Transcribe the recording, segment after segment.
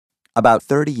About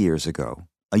 30 years ago,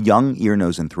 a young ear,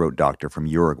 nose, and throat doctor from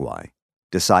Uruguay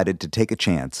decided to take a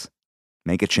chance,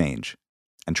 make a change,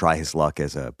 and try his luck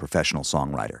as a professional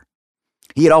songwriter.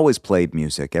 He had always played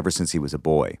music ever since he was a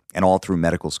boy, and all through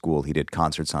medical school he did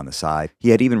concerts on the side.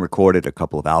 He had even recorded a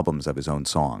couple of albums of his own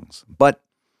songs. But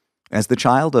as the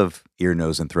child of ear,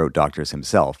 nose, and throat doctors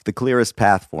himself, the clearest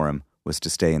path for him was to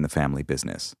stay in the family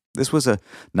business. This was a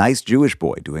nice Jewish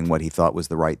boy doing what he thought was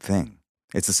the right thing.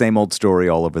 It's the same old story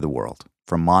all over the world.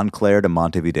 From Montclair to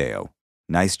Montevideo,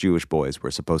 nice Jewish boys were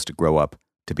supposed to grow up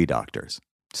to be doctors.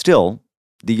 Still,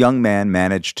 the young man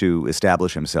managed to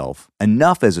establish himself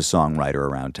enough as a songwriter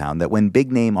around town that when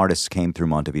big-name artists came through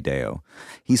Montevideo,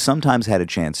 he sometimes had a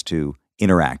chance to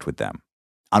interact with them.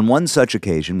 On one such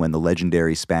occasion, when the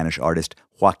legendary Spanish artist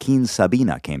Joaquin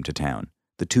Sabina came to town,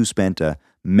 the two spent a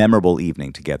memorable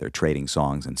evening together trading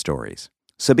songs and stories.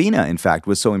 Sabina, in fact,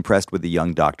 was so impressed with the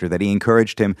young doctor that he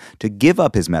encouraged him to give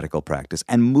up his medical practice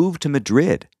and move to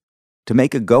Madrid to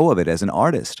make a go of it as an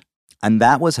artist. And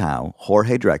that was how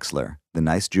Jorge Drexler, the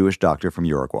nice Jewish doctor from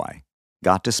Uruguay,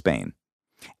 got to Spain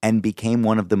and became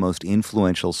one of the most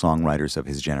influential songwriters of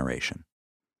his generation.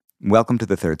 Welcome to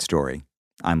The Third Story.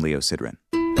 I'm Leo Sidran.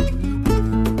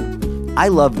 I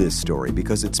love this story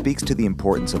because it speaks to the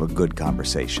importance of a good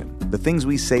conversation. The things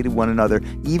we say to one another,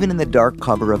 even in the dark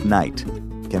cover of night,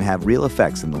 can have real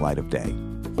effects in the light of day.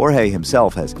 Jorge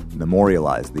himself has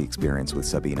memorialized the experience with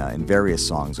Sabina in various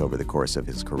songs over the course of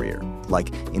his career.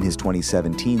 Like in his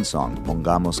 2017 song,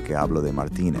 Pongamos que hablo de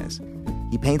Martínez,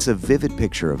 he paints a vivid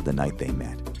picture of the night they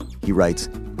met. He writes,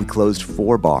 "We closed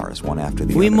 4 bars, one after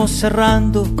the Fuimos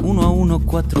cerrando uno a uno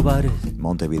 4 bares.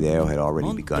 Montevideo had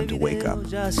already begun to wake up.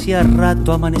 Ya hacía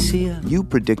rato amanecía. You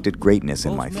predicted greatness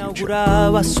in my future.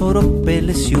 Augurabas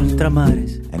oropeles y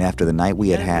ultramares. And after the night we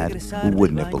had, who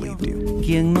wouldn't have believed you?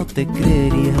 ¿Quién no te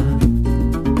creería?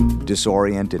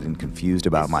 Disoriented and confused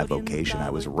about my vocation, I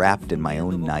was wrapped in my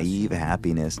own naive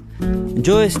happiness.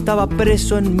 Yo estaba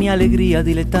preso en mi alegría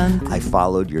diletante. I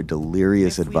followed your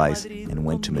delirious advice and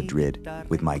went to Madrid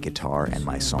with my guitar and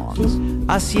my songs.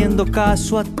 Haciendo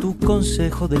caso a tu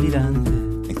consejo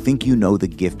delirante. I think you know the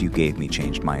gift you gave me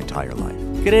changed my entire life.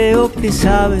 Creo que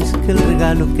sabes que el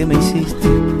regalo que me hiciste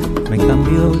me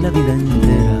cambió la vida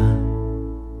entera.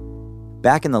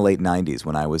 Back in the late 90s,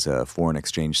 when I was a foreign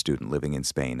exchange student living in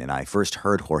Spain and I first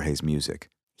heard Jorge's music,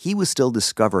 he was still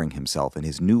discovering himself in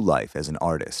his new life as an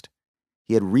artist.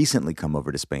 He had recently come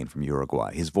over to Spain from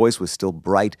Uruguay. His voice was still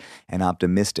bright and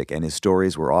optimistic, and his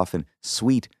stories were often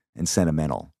sweet and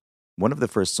sentimental. One of the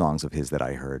first songs of his that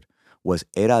I heard was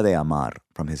Era de Amar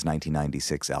from his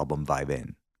 1996 album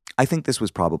Vaivén. I think this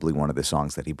was probably one of the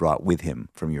songs that he brought with him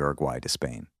from Uruguay to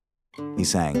Spain. He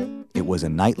sang, "It was a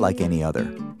night like any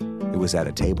other. It was at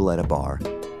a table at a bar.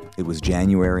 It was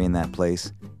January in that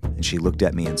place, and she looked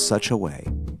at me in such a way,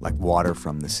 like water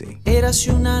from the sea." Érase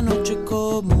una noche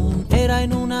común, era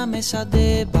en una mesa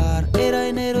de bar, era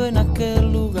enero en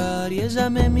aquel lugar y ella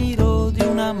me miró de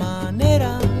una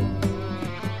manera.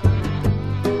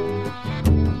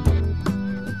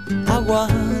 Agua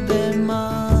de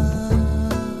mar.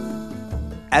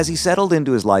 As he settled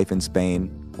into his life in Spain,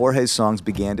 Jorge's songs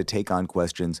began to take on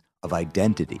questions of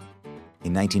identity.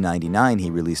 In 1999,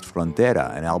 he released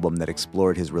Frontera, an album that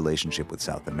explored his relationship with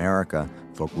South America,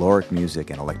 folkloric music,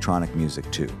 and electronic music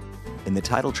too. In the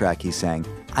title track, he sang,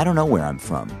 "I don't know where I'm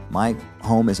from. My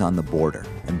home is on the border,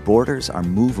 and borders are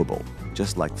movable,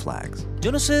 just like flags."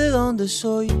 Yo no sé de dónde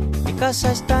soy, mi casa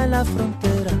está en la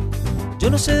frontera. Yo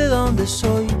no sé de dónde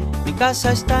soy, mi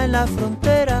casa está en la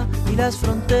frontera y las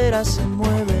fronteras se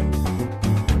mueven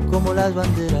como las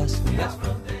banderas.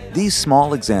 These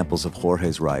small examples of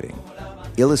Jorge's writing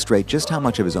illustrate just how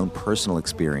much of his own personal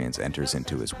experience enters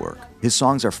into his work. His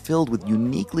songs are filled with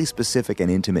uniquely specific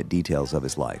and intimate details of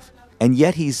his life. And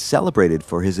yet he's celebrated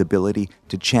for his ability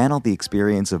to channel the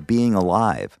experience of being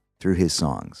alive through his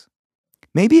songs.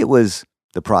 Maybe it was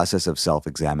the process of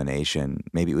self-examination,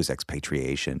 maybe it was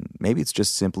expatriation, maybe it's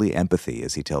just simply empathy,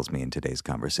 as he tells me in today's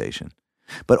conversation.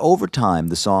 But over time,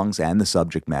 the songs and the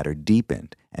subject matter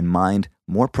deepened and mined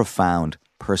more profound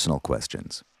personal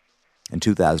questions. In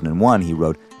 2001, he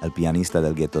wrote El pianista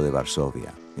del ghetto de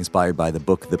Varsovia, inspired by the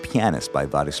book The Pianist by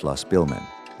Władysław Szpilman.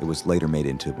 It was later made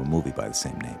into a movie by the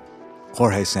same name.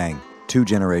 Jorge sang, "2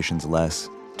 generations less,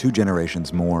 2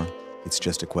 generations more. It's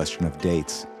just a question of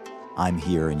dates. I'm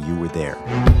here and you were there."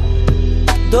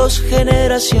 2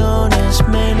 generaciones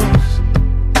menos.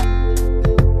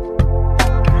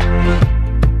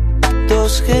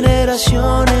 2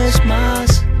 generaciones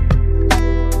más.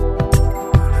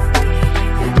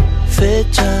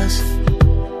 Fechas,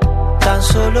 tan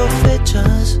solo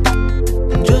fechas.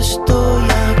 Yo estoy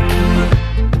aquí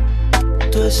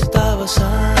estabas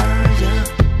allá.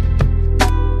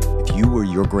 If you were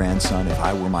your grandson, if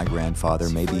I were my grandfather,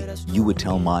 maybe you would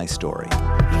tell my story.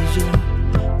 Y yo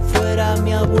fuera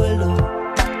mi abuelo,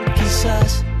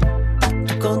 quizás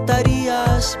tú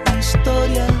contarías mi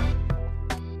historia.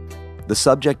 The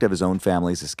subject of his own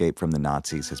family's escape from the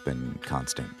Nazis has been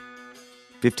constant.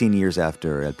 15 years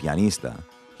after El Pianista,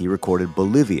 he recorded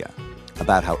Bolivia,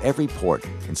 about how every port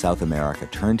in South America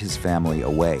turned his family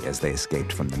away as they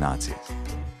escaped from the Nazis,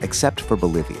 except for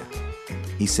Bolivia.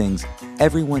 He sings,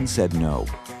 "Everyone said no,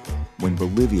 when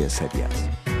Bolivia said yes."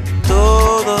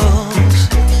 Todos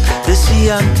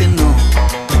decían que no,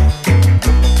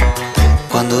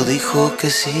 cuando dijo que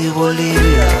sí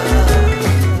Bolivia.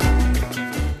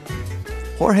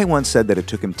 Jorge once said that it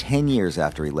took him 10 years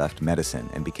after he left medicine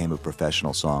and became a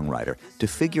professional songwriter to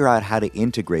figure out how to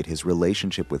integrate his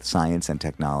relationship with science and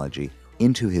technology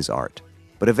into his art.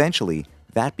 But eventually,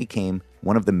 that became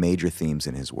one of the major themes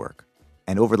in his work.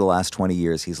 And over the last 20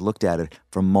 years, he's looked at it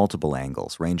from multiple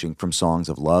angles, ranging from songs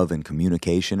of love and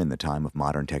communication in the time of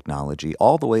modern technology,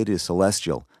 all the way to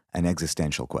celestial and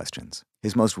existential questions.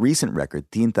 His most recent record,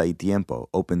 Tinta y Tiempo,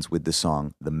 opens with the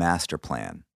song The Master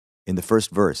Plan. In the first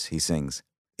verse, he sings,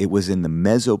 "It was in the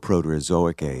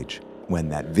Mesoproterozoic age when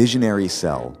that visionary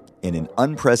cell, in an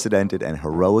unprecedented and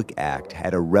heroic act,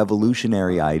 had a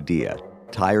revolutionary idea.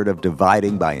 Tired of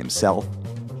dividing by himself,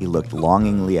 he looked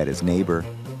longingly at his neighbor,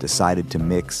 decided to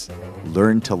mix,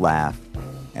 learned to laugh,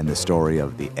 and the story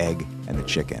of the egg and the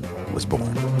chicken was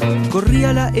born."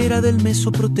 Corría la era del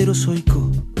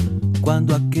Mesoproterozoico,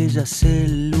 cuando aquella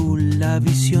célula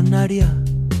visionaria,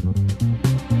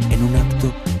 en un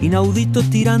acto inaudito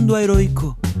tirando a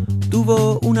heroico,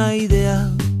 tuvo una idea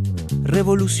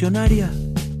revolucionaria.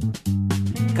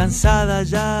 Cansada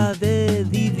ya de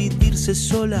dividirse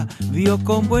sola, vio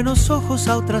con buenos ojos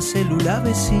a otra célula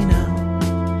vecina.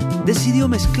 Decidió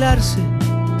mezclarse,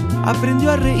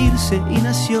 aprendió a reírse y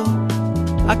nació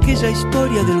aquella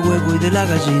historia del huevo y de la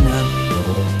gallina.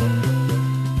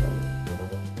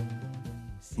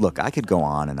 Look, I could go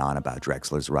on and on about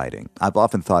Drexler's writing. I've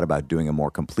often thought about doing a more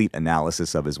complete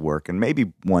analysis of his work, and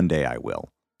maybe one day I will.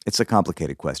 It's a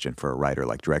complicated question for a writer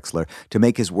like Drexler to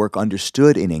make his work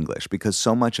understood in English because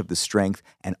so much of the strength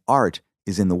and art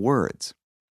is in the words.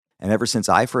 And ever since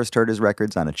I first heard his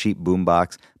records on a cheap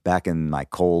boombox back in my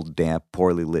cold, damp,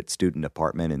 poorly lit student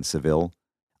apartment in Seville,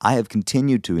 I have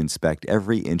continued to inspect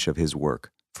every inch of his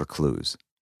work for clues.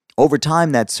 Over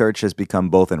time, that search has become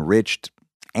both enriched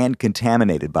and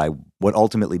contaminated by what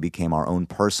ultimately became our own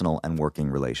personal and working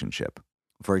relationship.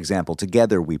 For example,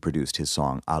 together we produced his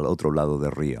song Al Otro Lado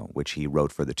del Rio, which he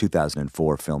wrote for the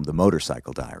 2004 film The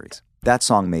Motorcycle Diaries. That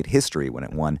song made history when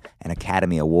it won an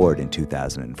Academy Award in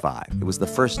 2005. It was the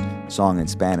first song in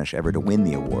Spanish ever to win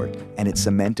the award, and it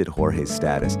cemented Jorge's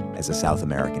status as a South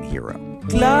American hero.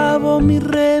 Clavo mi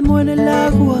remo en el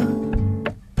agua,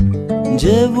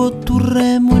 llevo tu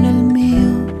remo en el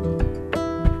mío.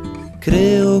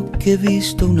 Creo que he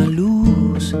visto una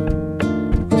luz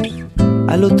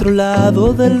al otro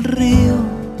lado del río.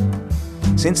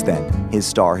 Since then, his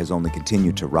star has only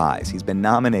continued to rise. He's been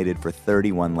nominated for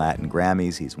 31 Latin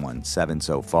Grammys, he's won 7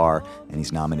 so far, and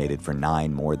he's nominated for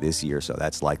 9 more this year, so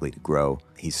that's likely to grow.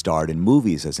 He's starred in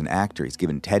movies as an actor, he's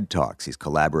given TED Talks, he's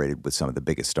collaborated with some of the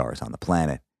biggest stars on the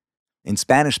planet. In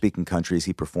Spanish-speaking countries,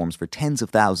 he performs for tens of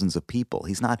thousands of people.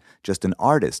 He's not just an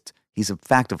artist, he's a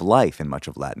fact of life in much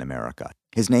of Latin America.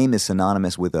 His name is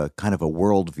synonymous with a kind of a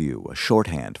worldview, a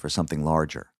shorthand for something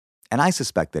larger. And I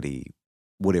suspect that he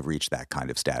would have reached that kind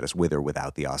of status with or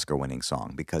without the Oscar-winning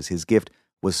song because his gift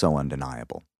was so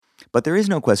undeniable. But there is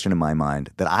no question in my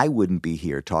mind that I wouldn't be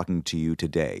here talking to you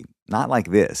today, not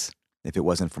like this, if it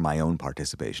wasn't for my own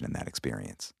participation in that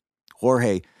experience.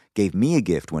 Jorge gave me a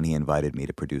gift when he invited me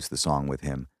to produce the song with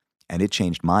him, and it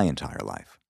changed my entire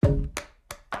life.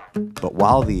 But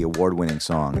while the award-winning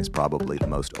song is probably the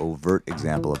most overt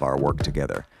example of our work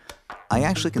together, I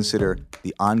actually consider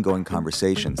the ongoing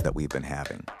conversations that we've been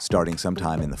having, starting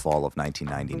sometime in the fall of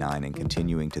 1999 and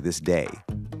continuing to this day,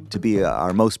 to be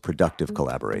our most productive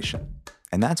collaboration.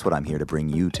 And that's what I'm here to bring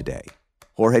you today.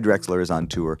 Jorge Drexler is on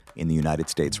tour in the United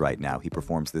States right now. He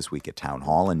performs this week at Town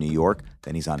Hall in New York,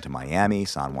 then he's on to Miami,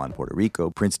 San Juan, Puerto Rico,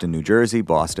 Princeton, New Jersey,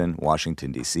 Boston,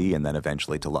 Washington, D.C., and then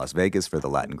eventually to Las Vegas for the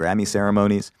Latin Grammy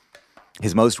ceremonies.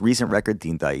 His most recent record,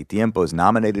 Tinta y Tiempo, is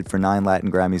nominated for 9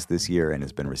 Latin Grammys this year and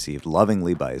has been received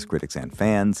lovingly by his critics and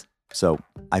fans. So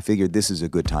I figured this is a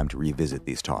good time to revisit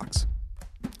these talks.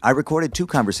 I recorded 2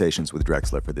 conversations with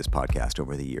Drexler for this podcast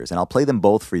over the years, and I'll play them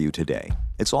both for you today.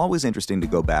 It's always interesting to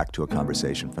go back to a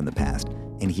conversation from the past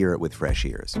and hear it with fresh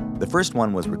ears. The first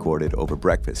one was recorded over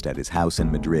breakfast at his house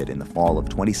in Madrid in the fall of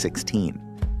 2016.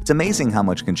 It's amazing how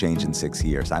much can change in 6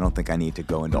 years. I don't think I need to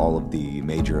go into all of the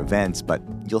major events, but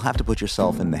you'll have to put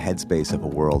yourself in the headspace of a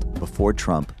world before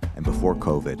Trump and before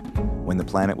COVID, when the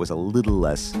planet was a little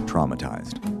less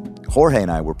traumatized. Jorge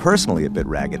and I were personally a bit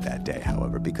ragged that day,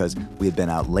 however, because we had been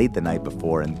out late the night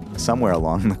before and somewhere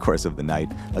along the course of the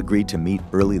night agreed to meet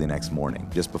early the next morning,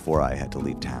 just before I had to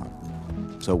leave town.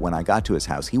 So when I got to his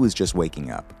house, he was just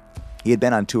waking up. He had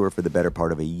been on tour for the better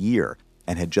part of a year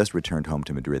and had just returned home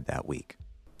to Madrid that week.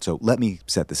 So let me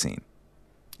set the scene.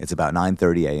 It's about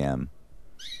 9:30 a.m.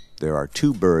 There are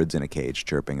 2 birds in a cage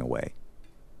chirping away.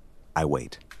 I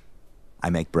wait. I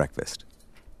make breakfast.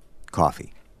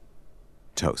 Coffee.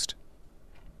 Toast.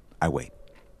 I wait.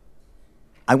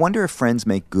 I wonder if friends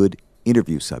make good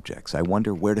interview subjects. I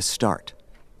wonder where to start.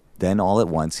 Then all at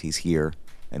once he's here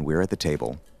and we're at the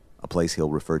table, a place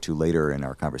he'll refer to later in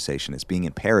our conversation as being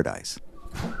in paradise.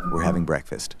 We're having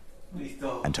breakfast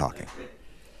and talking.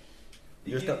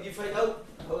 ¿En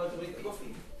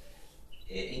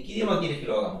qué idioma quieres que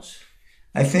lo hagamos?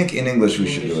 I think in English we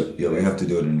should do it. Yeah, we have to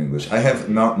do it in English. I have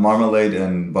marmalade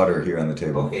and butter here on the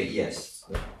table. Okay, yes.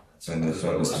 And this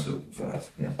one is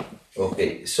yeah.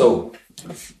 Okay, so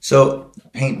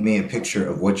paint me a picture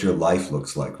of what your life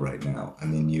looks like right now. I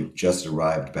mean, you just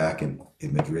arrived back in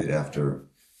Madrid after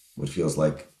what feels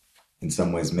like, in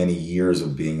some ways, many years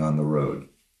of being on the road.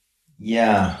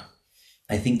 Yeah,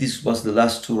 I think this was the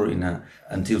last tour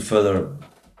until further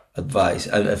advice,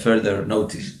 further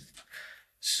notice.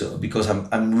 So because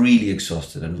I'm really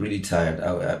exhausted and really tired,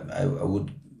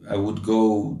 I would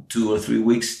go 2 or 3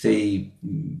 weeks, stay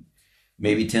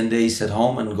maybe 10 days at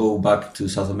home and go back to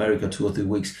South America 2 or 3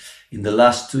 weeks. In the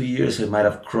last 2 years, I might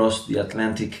have crossed the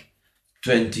Atlantic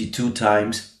 22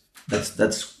 times.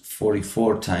 That's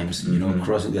 44 times,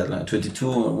 crossing the Atlantic.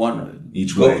 22 and 1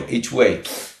 each way. Each way.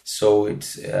 So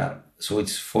it's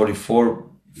 44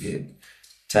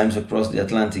 times across the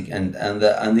Atlantic, and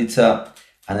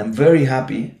I'm very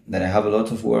happy that I have a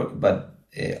lot of work, but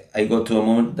I got to a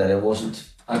moment that I wasn't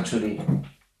actually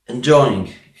enjoying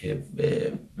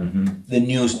the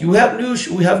news. We have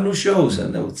new shows,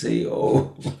 and I would say,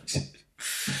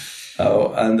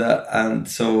 and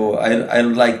so I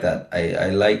like that.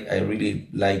 I really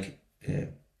like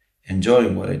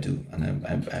enjoying what I do, and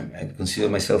I consider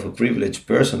myself a privileged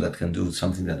person that can do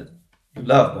something that I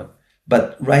love.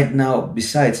 But right now,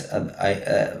 besides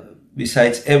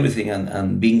everything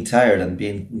and being tired and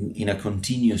being in a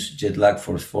continuous jet lag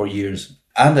for 4 years.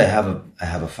 And I have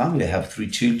a family. I have 3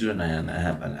 children, and I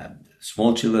have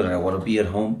small children. I want to be at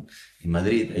home in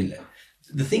Madrid.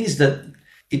 The thing is that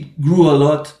it grew a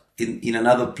lot in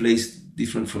another place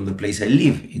different from the place I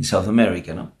live in South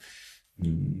America. No,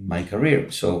 my career.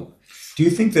 So, do you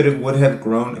think that it would have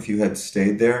grown if you had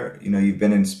stayed there? You've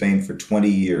been in Spain for 20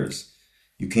 years.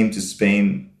 You came to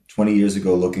Spain 20 years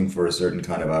ago looking for a certain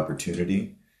kind of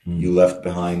opportunity. You left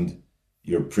behind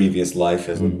your previous life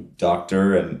as a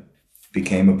doctor and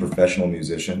became a professional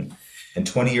musician. And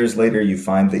 20 years later, you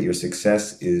find that your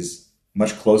success is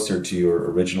much closer to your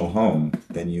original home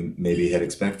than you maybe had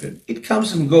expected. It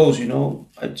comes and goes,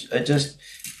 I just,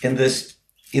 in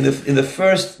the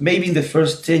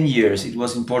first 10 years, it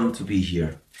was important to be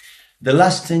here. The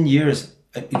last 10 years,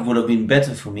 it would have been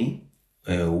better for me,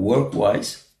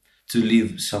 work-wise, to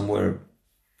live somewhere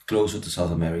closer to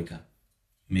South America.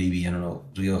 Maybe, Rio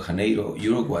de Janeiro,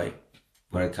 Uruguay,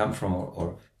 where I come from,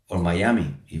 or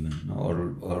Miami even,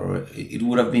 or it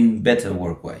would have been better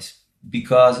work-wise.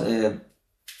 Because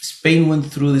Spain went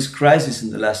through this crisis in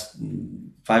the last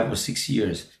 5 or 6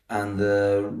 years, and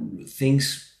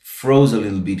things froze a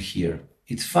little bit here.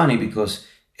 It's funny because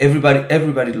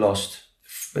everybody lost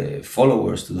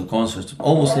followers to the concerts,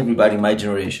 almost everybody in my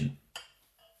generation.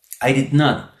 I did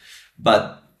not,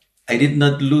 but I did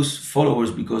not lose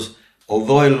followers because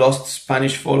although I lost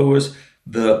Spanish followers,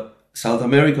 the South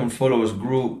American followers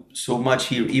grew so much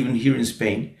here, even here in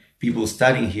Spain, people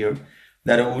studying here,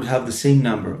 that I would have the same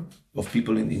number of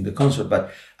people in the concert.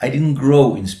 But I didn't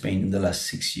grow in Spain in the last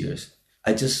 6 years.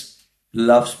 I just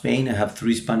love Spain. I have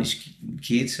 3 Spanish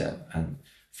kids and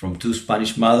from 2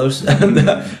 Spanish mothers,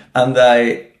 and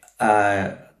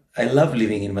I love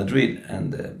living in Madrid,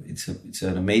 and it's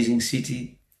an amazing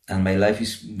city, and my life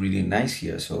is really nice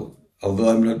here. So although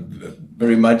I'm not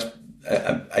very much,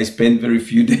 I spend very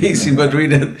few days in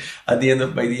Madrid by the end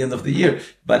of the year,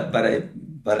 but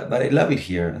I love it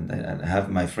here, and I have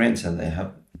my friends, and I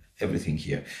have everything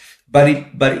here. But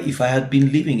if I had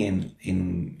been living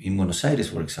in Buenos Aires,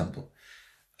 for example,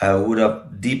 I would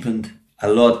have deepened a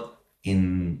lot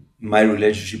in my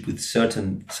relationship with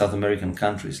certain South American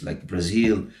countries like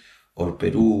Brazil or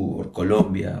Peru or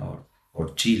Colombia or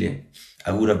Chile.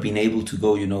 I would have been able to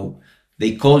go,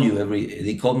 they call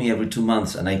me every 2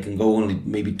 months, and I can go only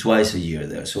maybe twice a year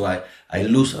there. So I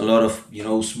lose a lot of,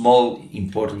 small,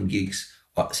 important gigs.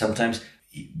 Sometimes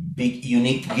big,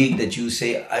 unique gig that you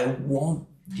say, I won't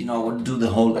do the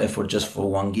whole effort just for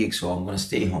one gig, so I'm going to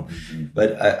stay home. Mm-hmm.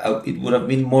 But it would have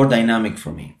been more dynamic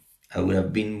for me. I would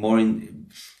have been more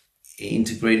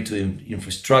integrated to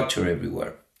infrastructure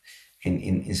everywhere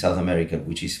in South America,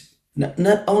 which is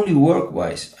not only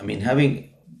work-wise. I mean,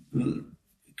 having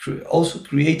also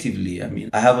creatively. I mean,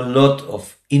 I have a lot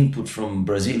of input from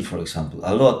Brazil, for example.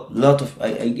 A lot of.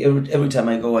 Every time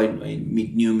I go, I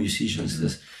meet new musicians. Mm-hmm.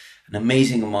 There's an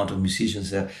amazing amount of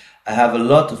musicians there. I have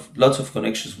lots of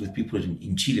connections with people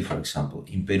in Chile, for example,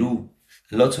 in Peru,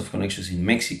 lots of connections in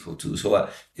Mexico too. So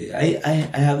I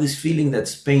have this feeling that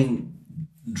Spain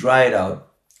dried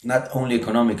out, not only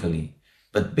economically,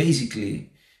 but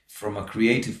basically from a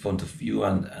creative point of view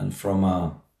and from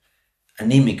a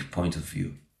anemic point of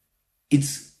view.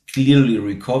 It's clearly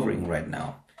recovering right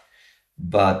now.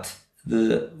 But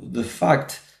the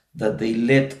fact that they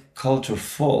let culture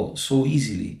fall so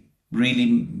easily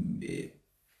really,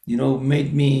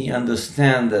 made me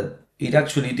understand that it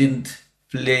actually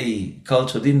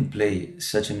culture didn't play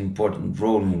such an important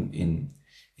role in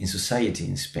society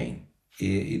in Spain.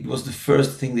 It was the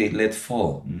first thing they let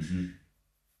fall. Mm-hmm.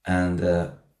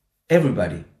 And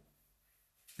everybody,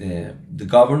 the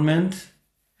government,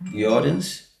 the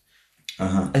audience,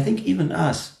 I think even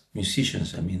us,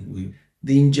 musicians, I mean,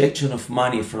 the injection of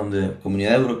money from the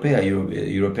Comunidad Europea,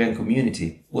 European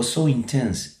community, was so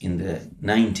intense in the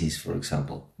 90s, for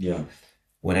example. Yeah.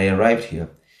 When I arrived here,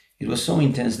 it was so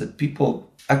intense that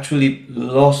people actually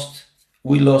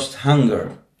we lost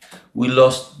hunger. We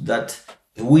lost that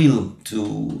will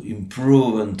to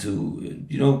improve and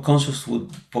to, concerts would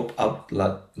pop up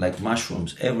like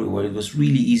mushrooms everywhere. It was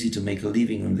really easy to make a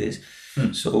living on this.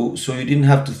 So you didn't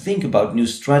have to think about new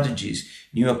strategies,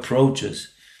 new approaches.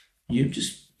 You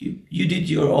did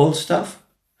your old stuff,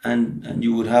 and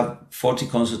you would have 40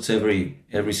 concerts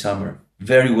every summer,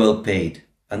 very well paid,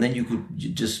 and then you could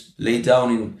just lay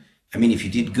down if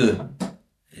you did good,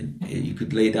 you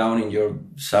could lay down in your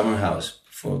summer house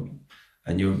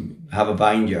and you have a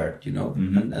vineyard,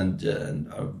 mm-hmm.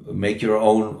 and make your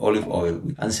own olive oil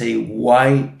and say,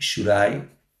 why should I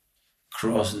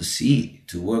cross the sea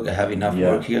to work? I have enough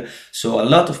work here. So a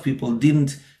lot of people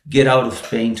didn't get out of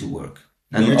Spain to work.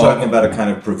 And you're talking about a kind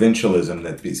of provincialism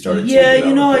that started.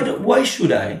 Yeah, why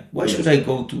should I? Why should I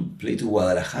go to play to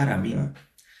Guadalajara? I mean,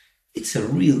 it's a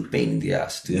real pain in the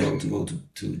ass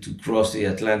to cross the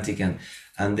Atlantic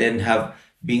and then have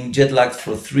being jet lagged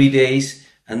for 3 days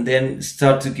and then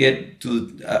start to get to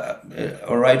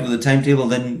all right with the timetable,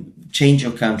 then change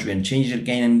your country and change it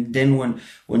again, and then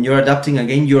when you're adapting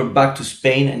again, you're back to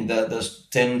Spain, and those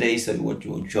 10 days that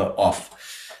you're off.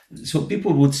 So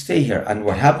people would stay here, and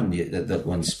what happened that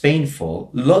when Spain fell,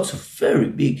 lots of very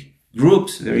big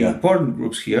groups, very important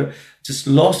groups here, just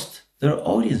lost their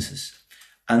audiences.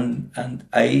 And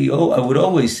I would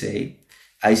always say,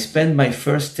 I spent my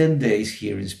first 10 days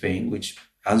here in Spain, which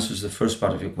answers the first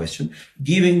part of your question,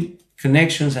 giving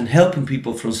connections and helping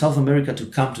people from South America to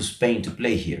come to Spain to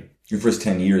play here. Your first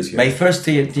 10 years here. My first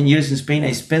 10 years in Spain,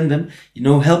 I spent them,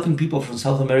 helping people from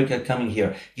South America coming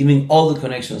here, giving all the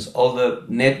connections, all the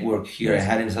network here I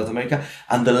had in South America.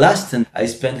 And the last 10, I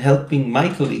spent helping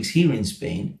my colleagues here in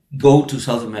Spain go to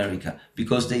South America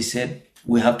because they said,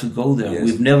 we have to go there. Yes.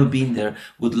 We've never been there.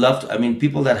 Would love to. I mean,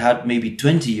 people that had maybe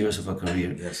 20 years of a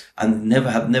career and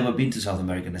have never been to South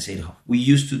America. And I said, we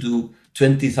used to do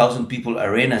 20,000 people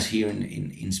arenas here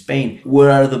in Spain. Where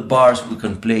are the bars we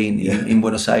can play in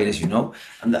Buenos Aires,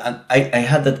 And I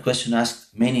had that question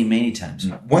asked many, many times.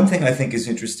 One thing I think is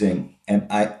interesting, and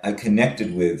I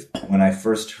connected with when I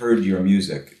first heard your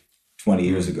music 20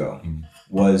 years ago,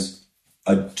 was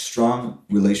a strong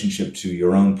relationship to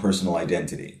your own personal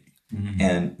identity. Mm-hmm.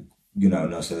 And,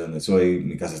 no sé dónde soy,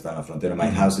 mi casa está en la frontera, my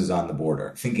house is on the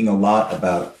border. Thinking a lot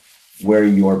about where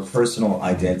your personal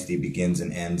identity begins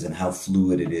and ends and how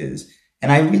fluid it is.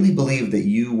 And I really believe that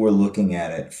you were looking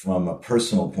at it from a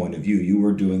personal point of view. You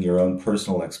were doing your own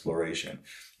personal exploration.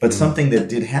 But something that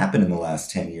did happen in the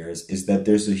last 10 years is that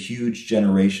there's a huge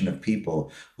generation of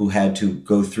people who had to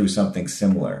go through something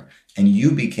similar. And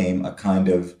you became a kind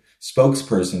of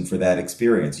spokesperson for that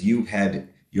experience. You had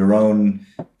your own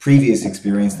previous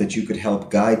experience that you could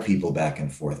help guide people back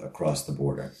and forth across the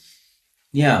border.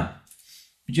 Yeah.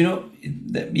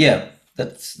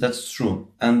 That's true,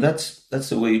 and that's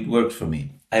the way it worked for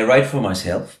me. I write for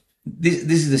myself. This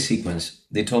is the sequence.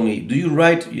 They told me, "Do you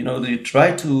write? Do you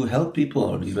try to help people,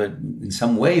 or do you write in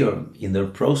some way, or in their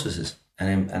processes?"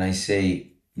 And I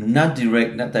say, not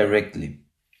directly.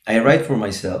 I write for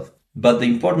myself, but the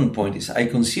important point is I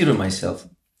consider myself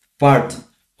part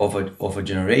of a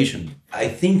generation. I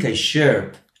think I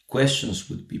share questions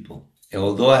with people,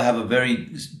 although I have a very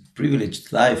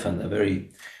privileged life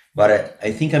but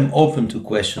I think I'm open to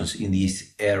questions in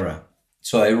this era.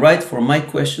 So I write for my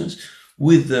questions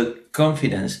with the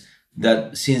confidence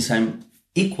that since I'm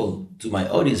equal to my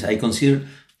audience, I consider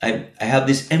I have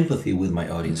this empathy with my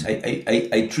audience.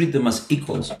 I treat them as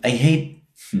equals. I hate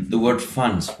the word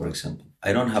fans, for example.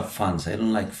 I don't have fans. I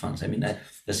don't like fans. I mean,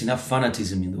 there's enough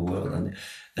fanatism in the world.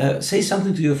 And say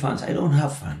something to your fans. I don't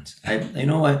have fans.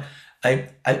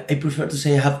 I prefer to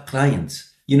say I have clients.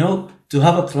 To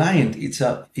have a client,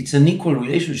 it's an equal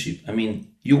relationship. I mean,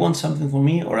 you want something from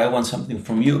me, or I want something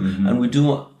from you, and we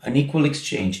do an equal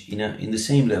exchange in the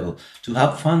same level. To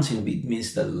have fans in it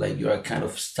means that like you're a kind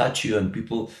of statue, and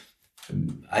people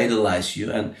idolize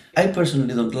you. And I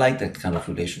personally don't like that kind of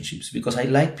relationships, because I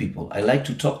like people. I like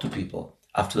to talk to people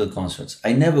after the concerts.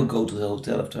 I never go to the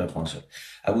hotel after a concert.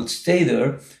 I would stay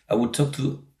there. I would talk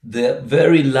to the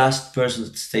very last person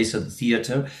that stays at the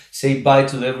theater, say bye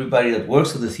to everybody that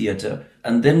works at the theater,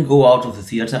 and then go out of the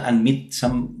theater and meet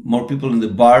some more people in the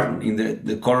bar, in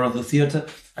the corner of the theater,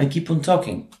 and keep on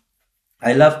talking.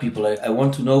 I love people. I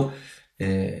want to know.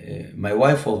 My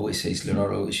wife always says,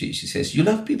 Leonardo, she says, you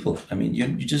love people. I mean,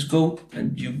 you just go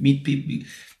and you meet people.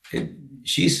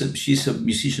 She's a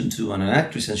musician too, and an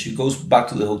actress, and she goes back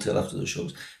to the hotel after the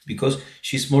shows because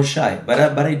she's more shy. But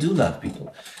I do love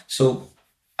people. So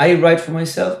I write for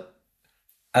myself,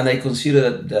 and I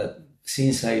consider that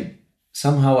since I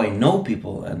know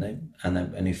people and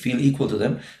I feel equal to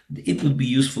them, it would be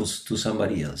useful to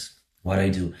somebody else what I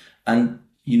do. And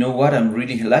you know what? I'm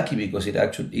really lucky because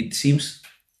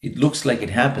it looks like it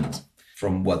happened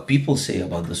from what people say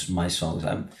about my songs.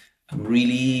 I'm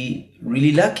really,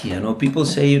 really lucky. I know people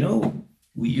say,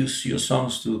 we use your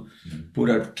songs to put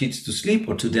our kids to sleep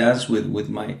or to dance with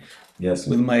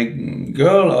my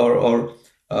girl or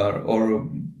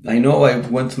I know I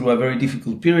went through a very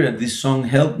difficult period and this song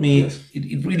helped me. Yes.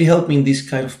 It really helped me in this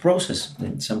kind of process,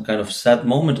 in some kind of sad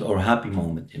moment or happy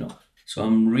moment, So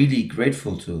I'm really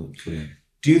grateful to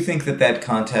Do you think that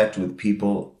contact with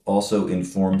people also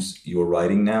informs your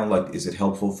writing now? Like, is it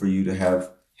helpful for you to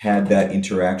have had that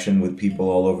interaction with people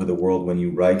all over the world when you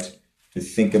write, to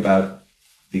think about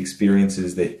the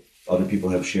experiences that other people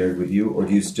have shared with you? Or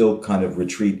do you still kind of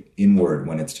retreat inward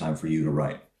when it's time for you to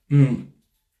write?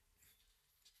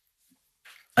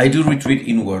 I do retreat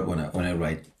inward when I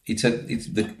write. It's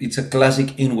a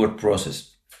classic inward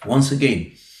process. Once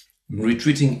again,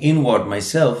 retreating inward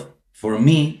myself, for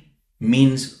me,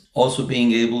 means also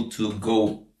being able to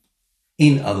go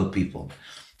in other people.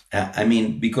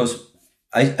 Because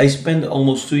I spent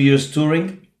almost 2 years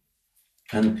touring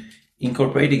and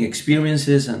incorporating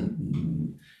experiences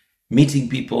and meeting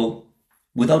people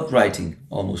without writing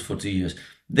almost for 2 years.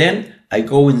 Then I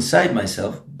go inside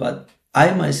myself, but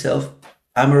I myself,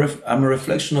 I'm a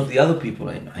reflection of the other people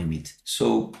I meet.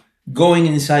 So going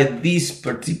inside this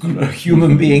particular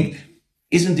human being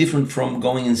isn't different from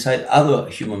going inside other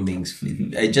human beings.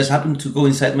 I just happen to go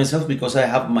inside myself because I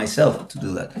have myself to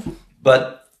do that.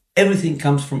 But everything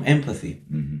comes from empathy.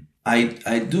 Mm-hmm.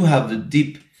 I do have the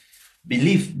deep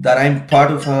belief that I'm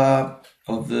part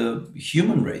of the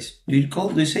human race. Do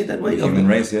you say it that way? Human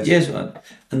race, yes. Yes.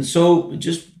 And so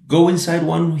just go inside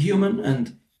one human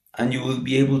and you will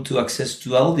be able to access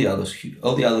to all the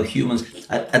other humans,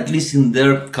 at least in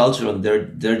their culture and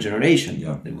their generation.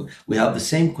 Yeah. We have the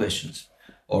same questions,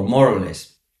 or more or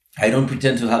less. I don't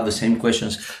pretend to have the same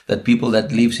questions that people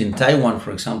that lives in Taiwan,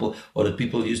 for example, or that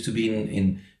people used to be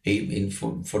in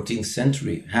 14th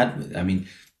century had.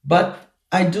 But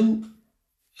I do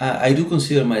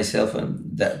consider myself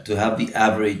to have the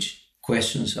average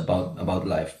questions about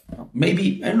life.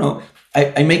 Maybe, I don't know,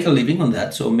 I make a living on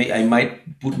that, so I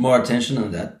might put more attention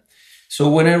on that. So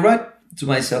when I write to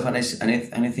myself and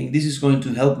I think this is going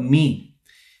to help me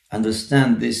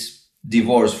understand this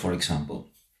divorce, for example,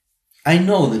 I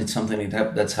know that it's something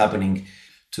that's happening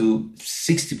to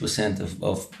 60%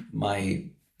 of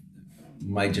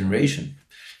my generation.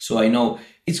 So I know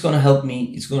it's going to help me.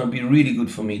 It's going to be really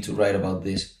good for me to write about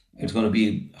this. It's going to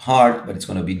be hard, but it's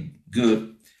going to be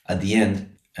good at the end.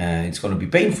 It's going to be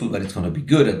painful, but it's going to be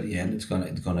good at the end. It's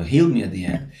going to heal me at the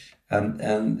end.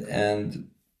 And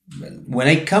when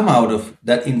I come out of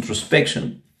that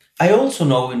introspection, I also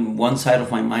know in one side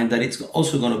of my mind that it's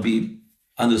also going to be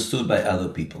understood by other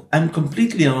people. I'm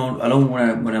completely alone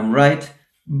when I'm right,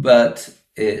 but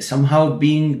somehow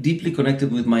being deeply connected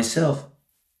with myself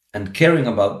and caring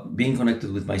about being connected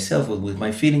with myself, with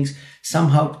my feelings,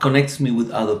 somehow connects me with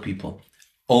other people.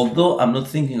 Although I'm not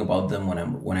thinking about them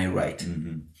when I write.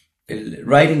 Mm-hmm.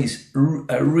 Writing is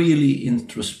a really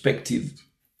introspective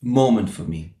moment for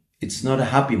me. It's not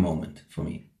a happy moment for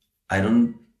me. I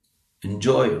don't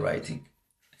enjoy writing.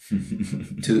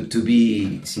 to be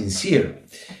sincere,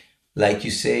 like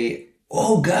you say,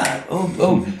 oh God,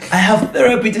 I have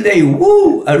therapy today.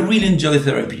 Woo! I really enjoy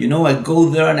therapy. You know, I go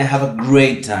there and I have a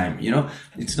great time. You know,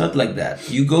 it's not like that.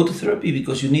 You go to therapy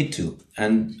because you need to,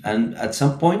 and at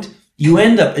some point you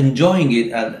end up enjoying it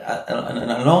at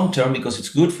a long term because it's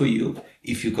good for you.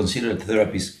 If you consider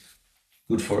therapy is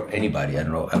good for anybody, I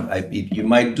don't know. You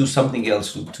might do something else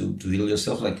to heal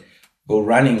yourself, like go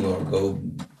running or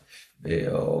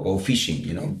go fishing,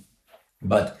 you know.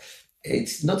 But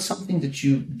it's not something that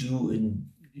you do and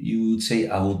you would say,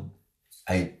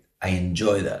 I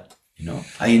enjoy that, you know.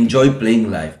 I enjoy playing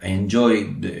live. I enjoy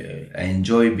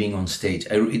being on stage.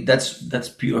 That's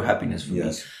pure happiness for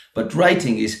me. But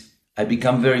writing is, I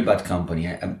become very bad company.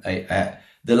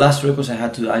 The last records I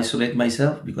had to isolate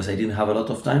myself because I didn't have a lot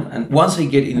of time. And once I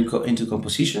get into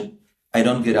composition, I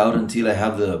don't get out until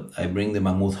I bring the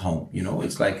mammoth home. You know,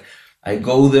 it's like I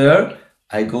go there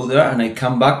and I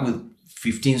come back with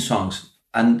 15 songs.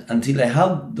 And until I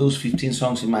have those 15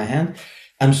 songs in my hand,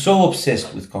 I'm so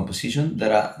obsessed with composition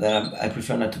that I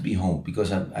prefer not to be home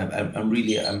because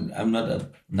I'm not a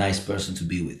nice person to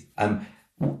be with. I'm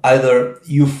either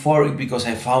euphoric because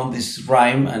I found this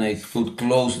rhyme and I could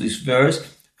close this verse,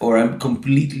 or I'm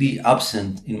completely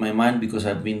absent in my mind because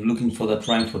I've been looking for that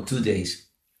rhyme for 2 days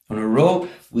on a row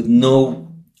with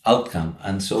no outcome.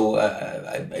 And so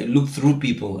I look through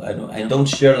people. I don't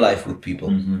share life with people.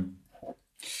 Mm-hmm.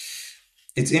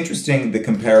 It's interesting, the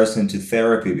comparison to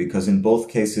therapy, because in both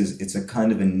cases, it's a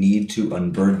kind of a need to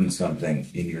unburden something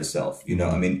in yourself. You know,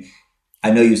 I mean,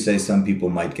 I know you say some people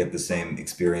might get the same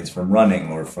experience from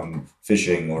running or from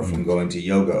fishing or from going to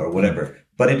yoga or whatever.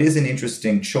 But it is an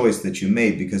interesting choice that you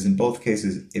made, because in both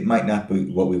cases, it might not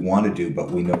be what we want to do,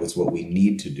 but we know it's what we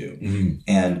need to do. Mm-hmm.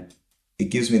 And it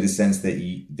gives me the sense that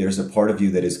there's a part of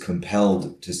you that is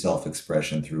compelled to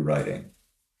self-expression through writing.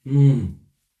 Mm.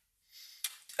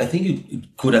 I think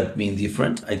it could have been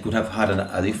different. I could have had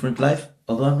a different life,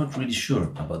 although I'm not really sure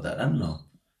about that. I don't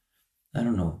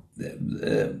know.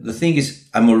 The thing is,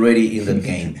 I'm already in the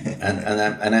game,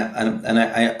 and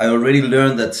I already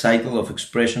learned that cycle of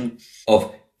expression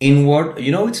of inward.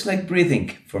 You know, it's like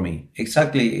breathing for me.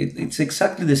 Exactly, it's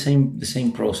exactly the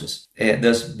same process.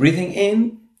 There's breathing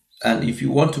in, and if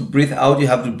you want to breathe out, you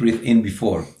have to breathe in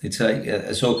before. It's like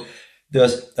so.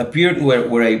 There's a period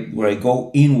where I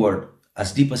go inward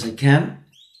as deep as I can,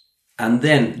 and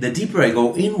then the deeper I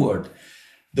go inward,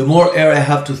 the more air I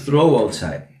have to throw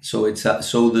outside. So it's the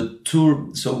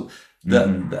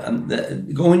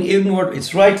going inward,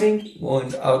 it's writing.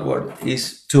 Going outward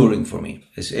is touring for me.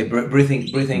 It's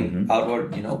breathing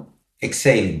outward. You know,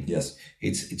 exhaling. Yes,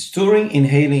 it's touring,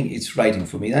 inhaling. It's writing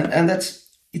for me, and that's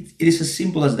it. It is as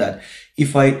simple as that.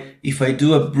 If I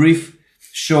do a brief,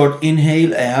 short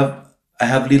inhale, I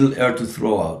have little air to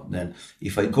throw out. Then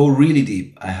if I go really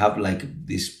deep, I have like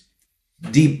this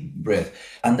deep breath,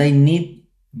 and I need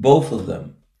both of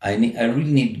them. I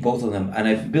really need both of them, and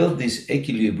I've built this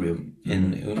equilibrium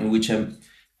in which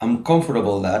I'm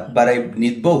comfortable that, but I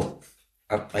need both.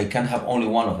 I can't have only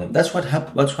one of them. That's what's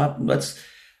happened.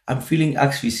 I'm feeling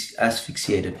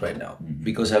asphyxiated right now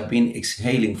because I've been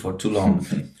exhaling for too long,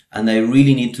 and I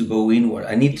really need to go inward.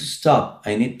 I need to stop.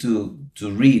 I need to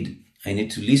read. I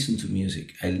need to listen to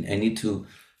music. I need to,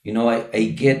 you know, I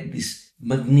get these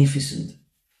magnificent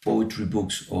poetry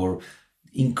books or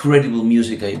incredible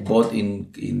music I bought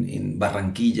in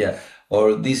Barranquilla,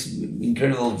 or these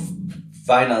incredible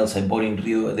vinyls I bought in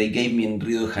Rio. They gave me in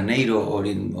Rio de Janeiro or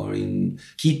in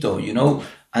Quito, you know,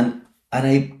 and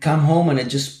I come home and I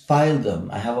just pile them.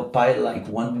 I have a pile like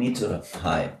 1 meter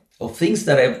high of things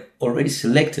that I've already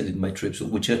selected in my trips,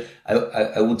 which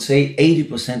I would say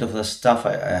 80% of the stuff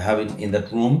I have in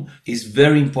that room is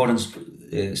very important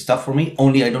stuff for me.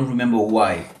 Only I don't remember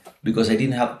why, because I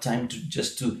didn't have time to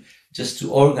just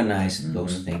to organize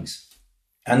those things,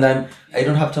 and I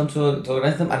don't have time to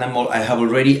organize them, and I have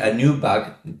already a new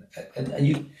bag, and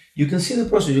you can see the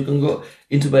process. You can go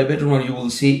into my bedroom and you will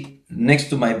see next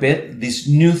to my bed these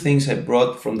new things I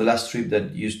brought from the last trip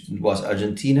that was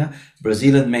Argentina,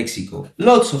 Brazil, and Mexico.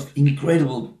 Lots of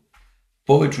incredible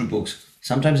poetry books.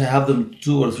 Sometimes I have them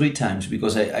 2 or 3 times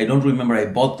because I don't remember I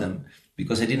bought them,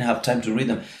 because I didn't have time to read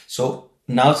them. So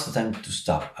now it's the time to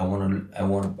stop. I want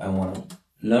to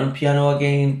learn piano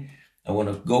again. I want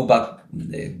to go back.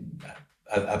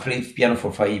 I played piano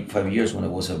for five years when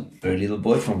I was a very little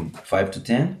boy, from 5 to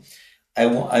 10.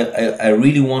 I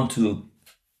really want to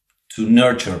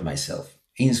nurture myself,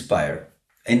 inspire,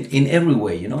 and in every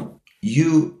way,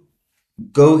 You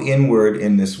go inward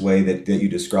in this way that you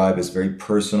describe as very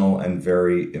personal and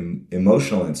very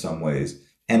emotional in some ways.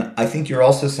 And I think you're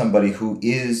also somebody who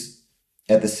is,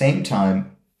 at the same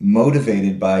time,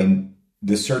 motivated by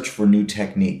the search for new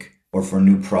technique or for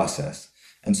new process.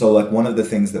 And so, like, one of the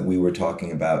things that we were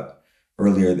talking about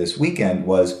earlier this weekend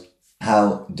was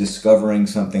how discovering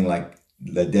something like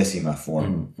the decima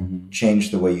form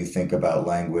changed the way you think about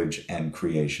language and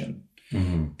creation.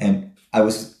 And I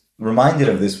was reminded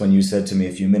of this when you said to me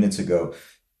a few minutes ago,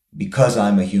 because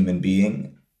I'm a human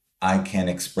being, I can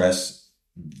express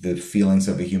the feelings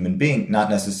of a human being, not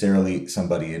necessarily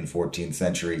somebody in 14th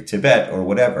century Tibet or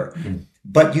whatever.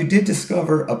 But you did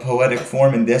discover a poetic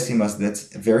form in decimas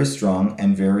that's very strong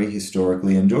and very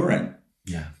historically enduring.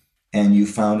 Yeah. And you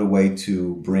found a way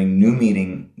to bring new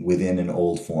meaning within an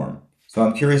old form. So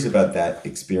I'm curious about that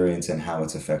experience and how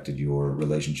it's affected your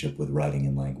relationship with writing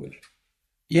and language.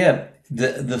 Yeah,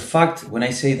 the fact, when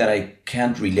I say that I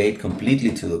can't relate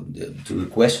completely to the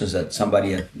questions that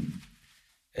somebody at,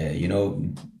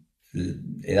 in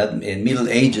Middle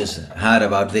Ages had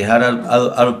about, they had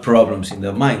other problems in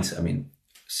their minds. I mean,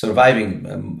 surviving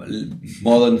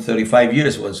more than 35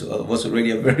 years was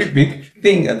already a very big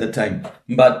thing at the time.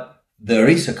 But there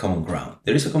is a common ground.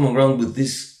 There is a common ground with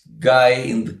this guy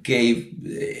in the cave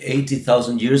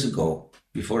 80,000 years ago,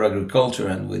 before agriculture,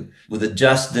 and with a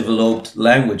just developed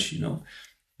language,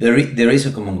 there is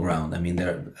a common ground. I mean,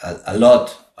 there are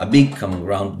a big common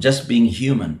ground. Just being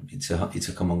human, it's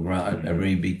a common ground, a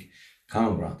very big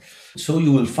common ground. So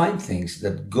you will find things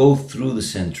that go through the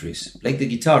centuries, like the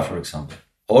guitar, for example,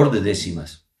 or the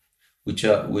decimas, which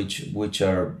are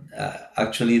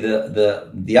actually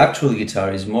the actual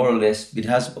guitar is more or less, it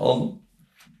has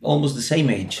almost the same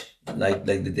age, like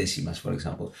the decimas, for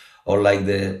example, or like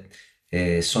the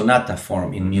sonata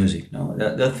form in music. No,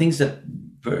 there are things that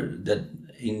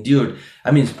endured.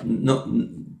 I mean,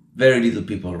 very little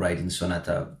people write in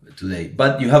sonata today,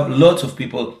 but you have lots of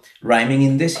people rhyming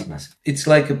in decimas. It's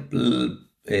like a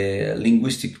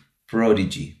linguistic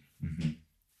prodigy.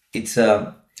 It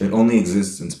only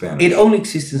exists in Spanish. It only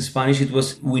exists in Spanish.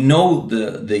 We know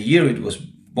the year it was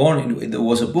born. There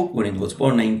was a book when it was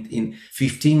born in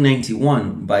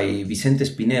 1591 by Vicente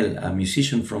Espinel, a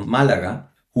musician from Malaga,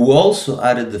 who also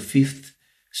added the fifth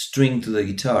string to the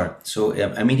guitar. So,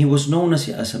 I mean, he was known as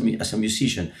a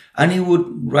musician, and he would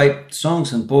write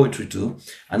songs and poetry too.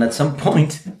 And at some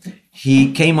point,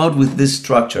 he came out with this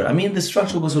structure. I mean, the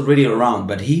structure was already around,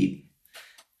 but he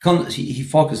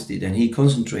focused it and he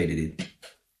concentrated it.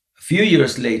 A few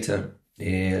years later,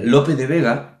 Lope de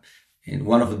Vega,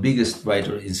 one of the biggest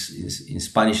writers in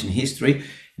Spanish in history,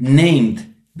 named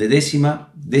the decima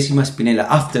Spinella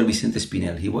after Vicente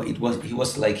Espinel. He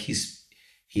was like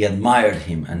he admired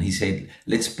him, and he said,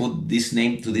 let's put this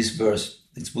name to this verse.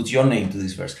 Let's put your name to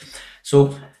this verse.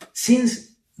 So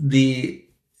since the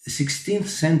 16th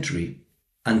century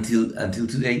until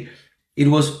today, it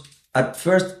was at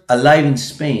first alive in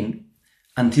Spain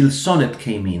until sonnet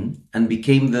came in and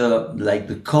became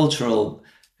the cultural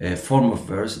form of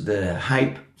verse, the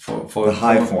hype for the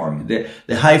high form,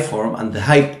 the high form, and the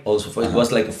hype also for it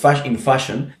was like in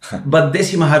fashion. But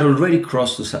decima had already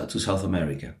crossed to South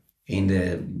America in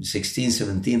the 16th,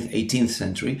 17th, 18th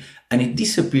century, and it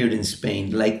disappeared in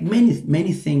Spain. Like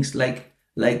many things, like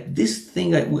this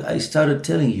thing I started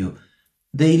telling you,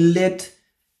 they let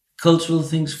cultural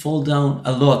things fall down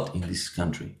a lot in this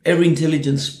country. Every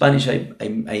intelligent Spanish I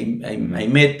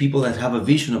met, people that have a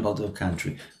vision about their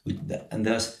country, and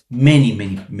there's many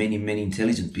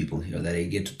intelligent people here that I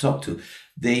get to talk to.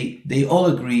 They all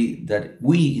agree that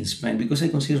we in Spain, because I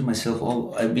consider myself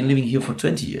I've been living here for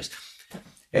 20 years.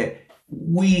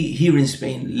 We here in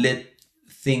Spain let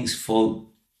things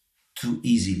fall too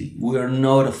easily. We're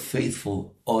not a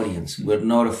faithful audience. We're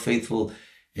not a faithful.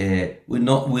 We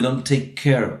don't take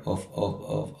care of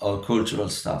our cultural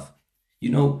stuff.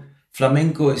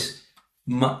 Flamenco is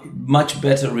much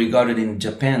better regarded in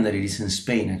Japan than it is in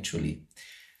Spain. Actually,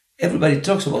 everybody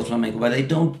talks about flamenco, but they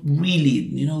don't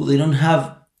really, they don't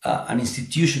have an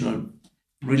institutional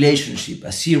relationship,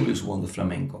 a serious one with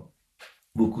flamenco.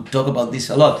 We could talk about this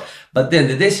a lot, but then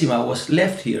the decima was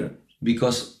left here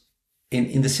because,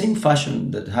 in the same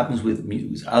fashion that happens with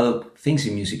other things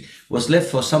in music, was left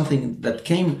for something that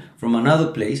came from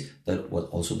another place that was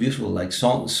also beautiful, like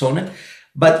sonnet.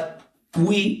 But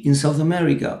we in South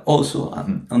America also,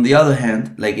 on the other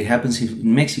hand, like it happens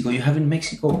in Mexico, you have in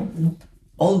Mexico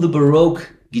all the Baroque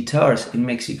guitars in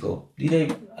Mexico.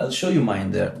 I'll show you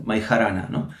mine there, my jarana,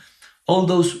 no? All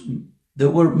those, there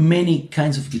were many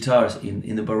kinds of guitars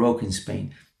in the Baroque in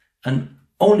Spain. And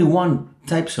only one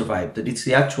type survived, that it's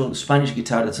the actual Spanish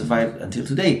guitar that survived until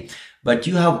today. But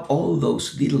you have all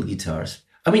those little guitars.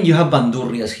 I mean, you have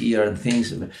bandurrias here and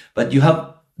things, but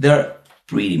they're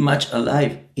pretty much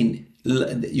alive.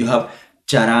 You have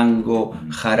charango,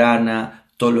 jarana,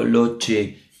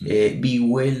 tololoche,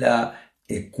 vihuela,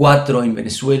 cuatro in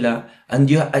Venezuela, and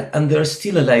they're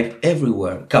still alive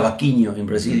everywhere. Cavaquinho in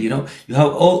Brazil, you know. You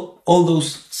have all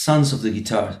those sons of the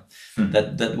guitar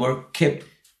that were kept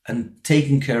and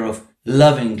taken care of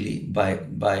lovingly by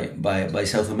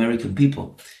South American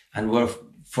people, and were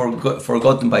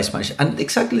forgotten by Spanish. And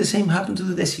exactly the same happened to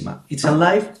the decima. It's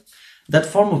alive. That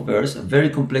form of verse, a very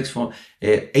complex form,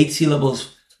 8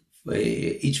 syllables,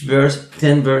 each verse,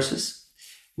 10 verses,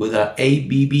 with a A,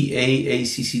 B, B, A,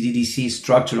 C, C, D, D, C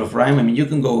structure of rhyme. I mean, you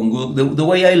can go on Google. The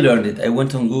way I learned it, I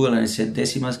went on Google and I said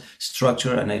decimas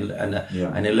structure, and I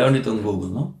learned it on Google.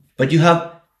 No, but you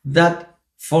have that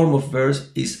form of verse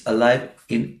is alive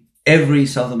in every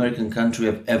South American country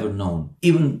I've ever known.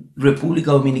 Even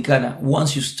República Dominicana.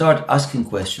 Once you start asking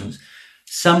questions,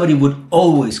 somebody would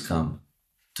always come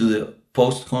to the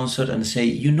post-concert and say,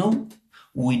 you know,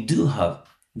 we do have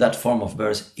that form of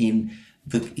verse in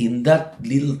that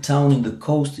little town in the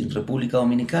coast in República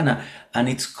Dominicana, and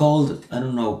it's called, I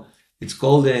don't know, it's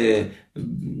called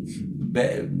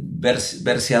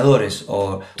verseadores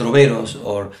or troveros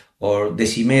or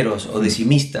decimeros or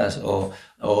decimistas or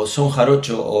son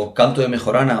jarocho or canto de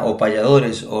mejorana or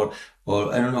payadores or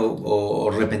I don't know,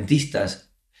 or repentistas,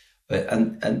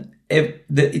 and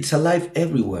it's alive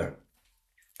everywhere.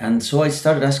 And so I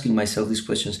started asking myself these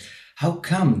questions. How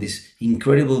come this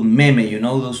incredible meme, you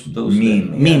know, those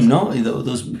meme, yes. No?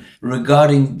 Those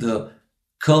regarding the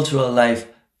cultural life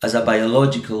as a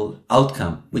biological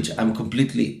outcome, which I'm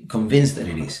completely convinced that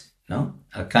it is, no?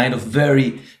 A kind of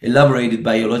very elaborated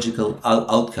biological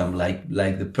outcome, like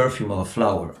the perfume of a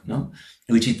flower, no?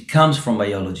 Which it comes from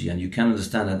biology, and you can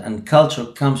understand that. And culture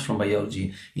comes from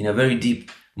biology in a very deep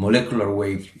molecular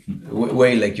way,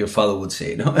 like your father would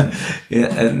say, no?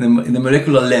 In the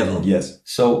molecular level. Yes.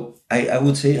 So I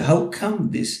would say, how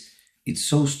come it's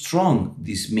so strong,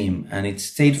 this meme, and it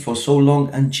stayed for so long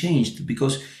unchanged?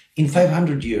 Because in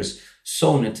 500 years,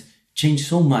 sonnet changed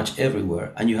so much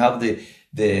everywhere, and you have the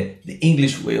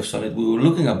English way of sonnet. We were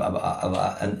looking at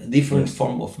a different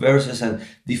form of verses and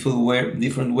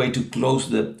different way to close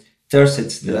the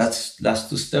tercets, the last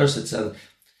two tercets, and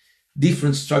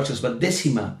different structures. But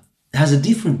decima has a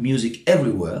different music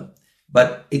everywhere,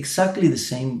 but exactly the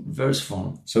same verse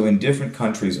form. So in different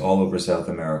countries all over South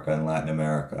America and Latin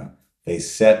America, they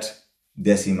set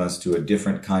decimas to a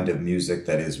different kind of music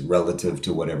that is relative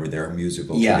to whatever their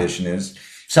musical tradition is.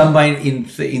 Some in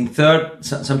third,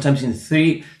 sometimes in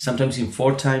 3, sometimes in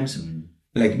 4 times.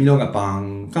 Like milonga,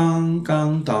 pang, kang,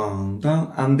 kang, tang,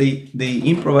 tang, and they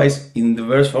improvise in the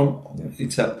verse form.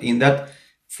 It's in that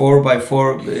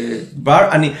 4x4 bar,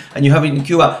 and you have in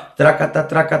Cuba tracata,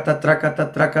 tracata,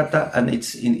 tracata, tracata, and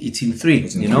it's in 3.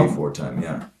 It's in 3/4 time,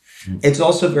 yeah. It's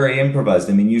also very improvised.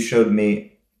 I mean, you showed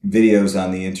me videos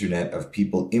on the internet of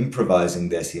people improvising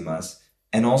decimas,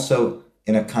 and also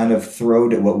in a kind of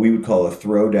what we would call a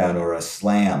throwdown or a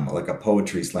slam, like a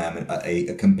poetry slam,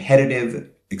 a competitive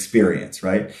experience,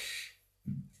 right?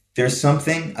 There's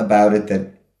something about it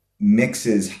that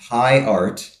mixes high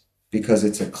art, because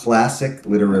it's a classic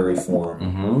literary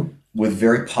form, with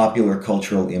very popular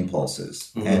cultural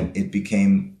impulses. And it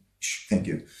became,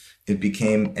 it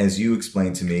became, as you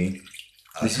explained to me,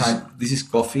 this is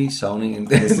coffee sounding in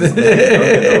this is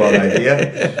the wrong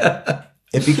idea.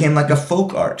 It became like a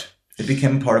folk art. It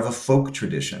became part of a folk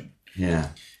tradition. Yeah.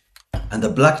 And the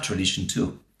black tradition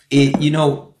too. You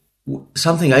know,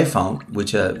 something I found,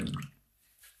 which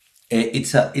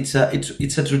it's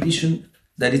a tradition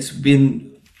that it's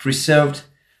been preserved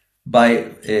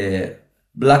by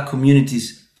black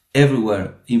communities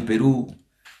everywhere, in Peru,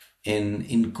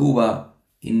 in Cuba,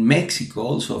 in Mexico,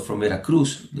 also from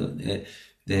Veracruz,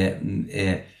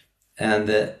 and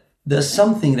there's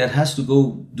something that has to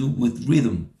do with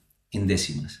rhythm in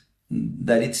decimas,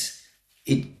 that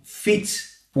it fits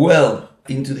well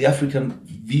into the African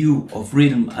view of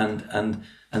rhythm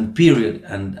and period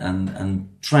and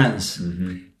trance.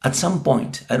 At some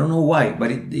point, I don't know why, but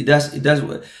it does.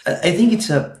 I think it's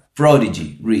a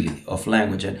prodigy, really, of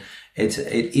language, and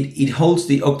it holds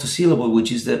the octosyllable,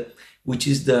 which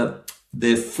is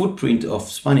the footprint of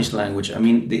Spanish language. I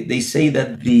mean, they say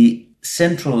that the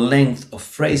central length of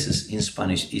phrases in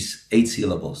Spanish is 8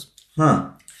 syllables.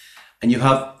 Huh. And you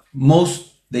have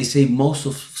they say most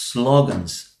of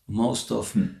slogans, most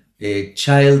of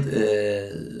child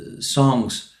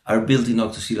songs are built in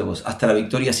octosyllables. Hasta la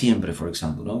victoria siempre, for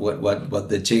example, no? What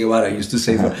the Che Guevara used to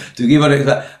say. To give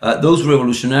those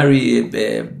revolutionary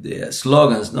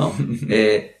slogans, no?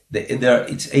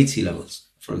 It's 8 syllables,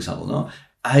 for example, no?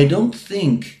 I don't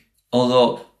think,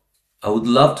 although I would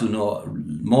love to know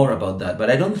more about that, but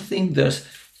I don't think there's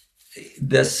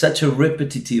such a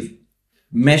repetitive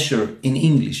measure in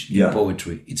English in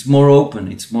poetry. It's more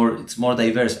open, it's more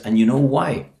diverse. And you know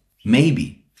why?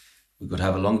 Maybe we could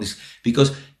have a long discussion,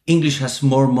 because English has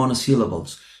more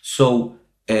monosyllables. So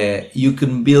you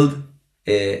can build,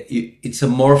 it's a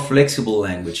more flexible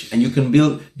language, and you can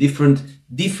build different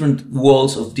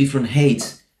walls of different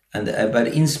heights. And but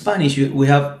in Spanish, we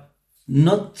have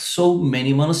not so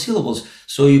many monosyllables.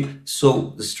 So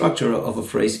the structure of a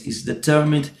phrase is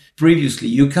determined previously.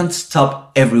 You can't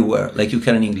stop everywhere like you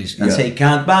can in English and say,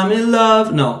 can't buy me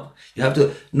love. No, you have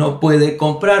to, no puede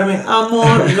comprarme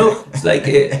amor. No,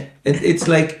 it's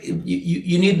like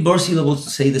you need more syllables to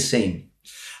say the same.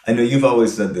 I know you've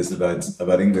always said this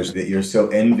about English, that you're so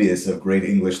envious of great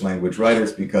English language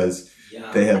writers because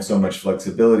they have so much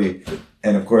flexibility.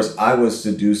 And of course, I was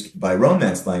seduced by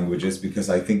Romance languages because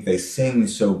I think they sing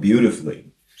so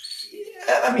beautifully.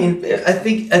 I mean, I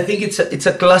think it's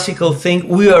a classical thing.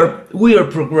 We are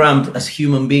programmed as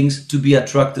human beings to be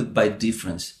attracted by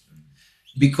difference,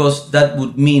 because that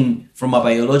would mean, from a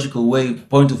biological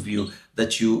point of view,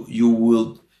 that you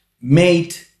will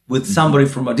mate with somebody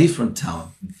from a different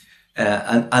town,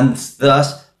 and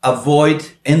thus avoid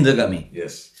endogamy.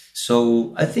 Yes.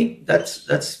 So I think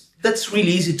that's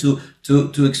really easy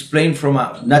to explain from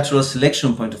a natural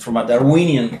selection from a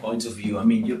Darwinian point of view. I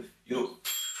mean,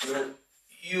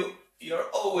 you're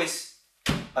always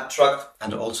attracted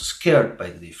and also scared by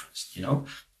the difference, you know.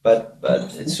 But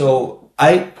so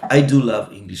I do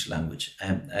love English language,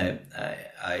 and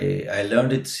I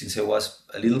learned it since I was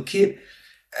a little kid.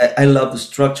 I love the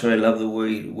structure. I love the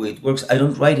way it works. I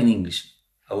don't write in English.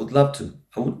 I would love to.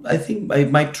 I think I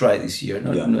might try this year.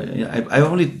 I've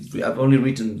only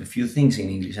written a few things in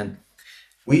English, and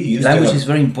language is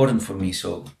very important for me.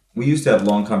 So we used to have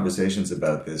long conversations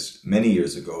about this many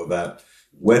years ago, about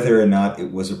whether or not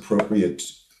it was appropriate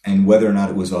and whether or not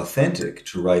it was authentic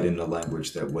to write in a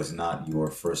language that was not your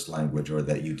first language or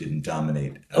that you didn't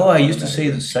dominate. I used to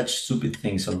say such stupid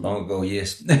things so long ago.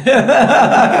 Yes. I think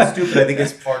it's stupid. I think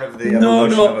it's part of the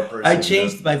evolution of a person. I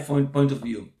changed my point of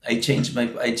view. I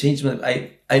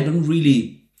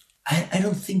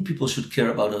don't think people should care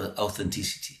about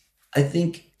authenticity. I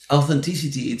think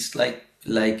authenticity, it's like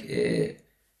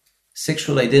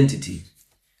sexual identity.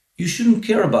 You shouldn't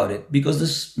care about it because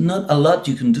there's not a lot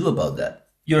you can do about that.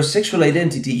 Your sexual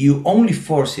identity, you only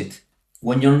force it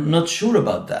when you're not sure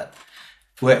about that.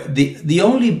 Where the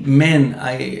only men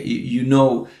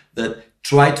that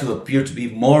try to appear to be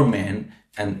more men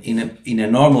and in a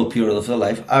normal period of their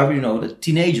life are, the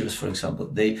teenagers, for example.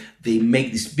 They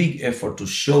make this big effort to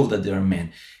show that they're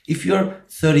men. If you're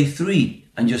 33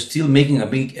 and you're still making a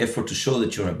big effort to show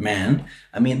that you're a man,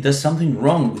 I mean, there's something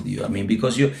wrong with you. I mean,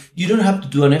 because you don't have to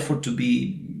do an effort to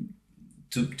be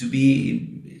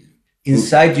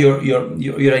inside your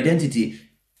identity.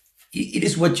 It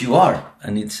is what you are,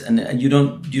 and you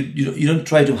don't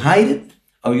try to hide it,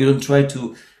 or you don't try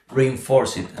to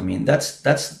reinforce it. I mean,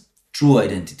 that's true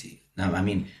identity. Now, I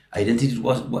mean, identity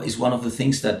is one of the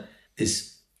things that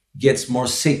gets more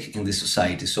sick in this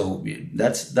society. So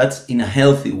that's in a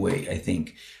healthy way, I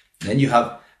think. Then you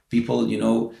have people,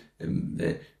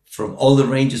 from all the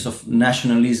ranges of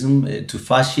nationalism to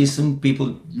fascism,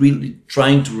 people really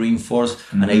trying to reinforce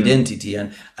an identity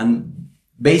and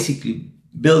basically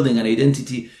building an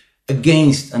identity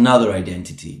against another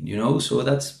identity, So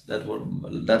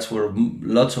that's where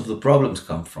lots of the problems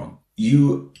come from.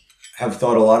 You have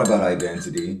thought a lot about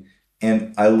identity,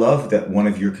 and I love that one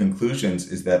of your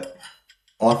conclusions is that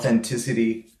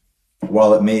authenticity,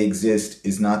 while it may exist,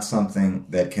 is not something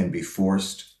that can be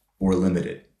forced or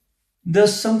limited.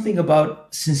 There's something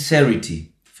about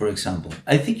sincerity, for example.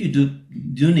 I think you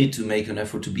do need to make an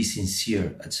effort to be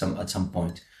sincere at some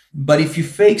point. But if you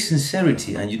fake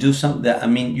sincerity and you do something that, I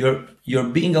mean, you're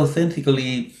being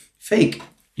authentically fake,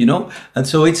 and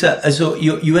so so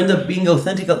you end up being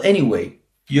authentical anyway.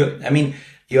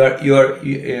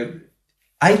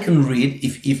 I can read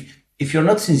if you're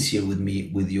not sincere with me,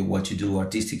 with what you do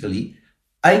artistically,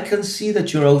 I can see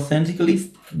that you're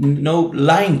authentically,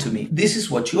 lying to me. This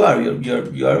is what you are.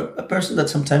 You're a person that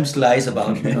sometimes lies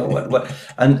about, what.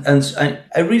 And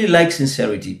I really like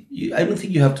sincerity. I don't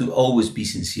think you have to always be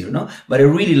sincere, no? But I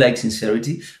really like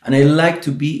sincerity, and I like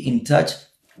to be in touch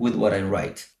with what I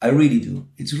write. I really do.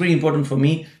 It's really important for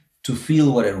me to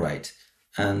feel what I write,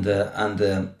 and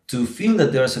to feel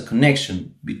that there's a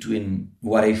connection between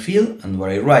what I feel and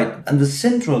what I write. And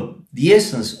the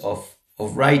essence of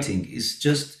writing is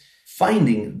just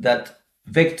finding that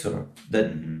vector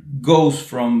that goes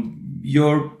from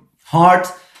your heart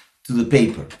to the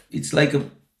paper. It's like a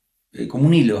como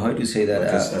un hilo, how do you say that?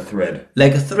 Like a thread.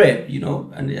 Like a thread,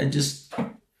 and just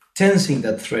tensing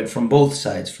that thread from both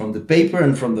sides, from the paper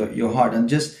and from your heart, and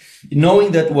just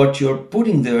knowing that what you're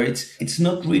putting there, it's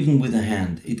not written with a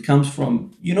hand. It comes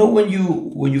from, when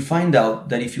you find out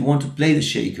that if you want to play the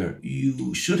shaker,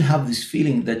 you should have this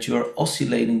feeling that you're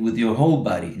oscillating with your whole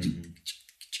body. Mm-hmm.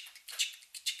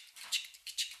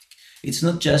 It's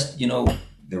not just,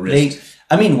 the wrist.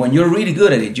 When you're really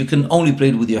good at it, you can only play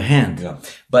it with your hand. Yeah.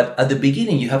 But at the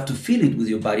beginning, you have to feel it with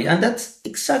your body. And that's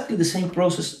exactly the same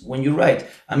process when you write.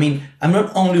 I'm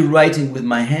not only writing with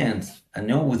my hands,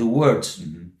 with the words.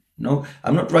 Mm-hmm. No,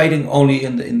 I'm not writing only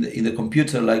in the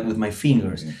computer, like with my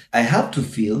fingers. Mm-hmm. I have to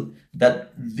feel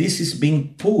that this is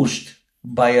being pushed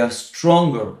by a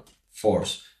stronger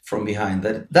force from behind.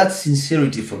 That's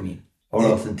sincerity for me. Or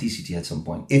authenticity at some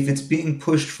point. If it's being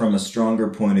pushed from a stronger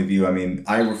point of view,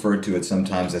 I refer to it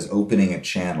sometimes as opening a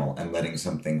channel and letting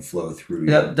something flow through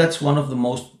you. Yeah, that's one of the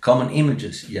most common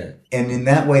images, yeah. And in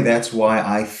that way, that's why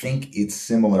I think it's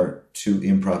similar to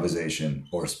improvisation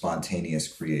or spontaneous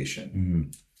creation. Mm-hmm.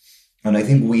 And I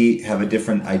think we have a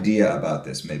different idea about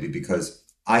this, maybe, because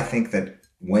I think that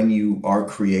when you are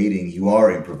creating, you are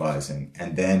improvising,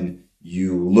 and then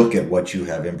you look at what you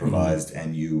have improvised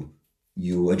and you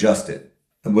adjust it.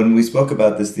 And when we spoke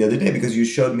about this the other day, because you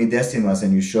showed me decimas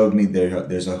and you showed me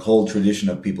there's a whole tradition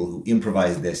of people who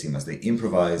improvise decimas. They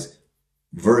improvise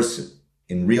verse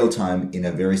in real time in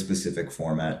a very specific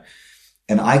format.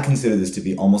 And I consider this to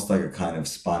be almost like a kind of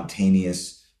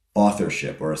spontaneous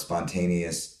authorship or a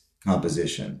spontaneous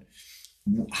composition.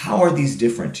 How are these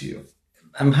different to you?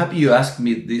 I'm happy you asked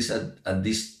me this at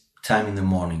this time in the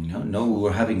morning. No, we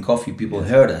were having coffee, people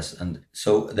heard us. And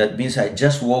so that means I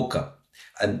just woke up.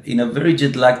 And in a very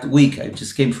jet-lagged week, I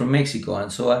just came from Mexico.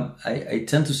 And so I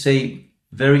tend to say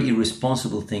very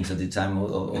irresponsible things at the time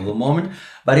of the moment.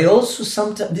 But I also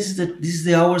sometimes, this is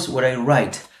the hours where I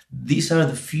write. These are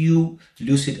the few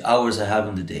lucid hours I have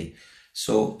in the day.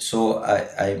 So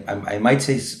I might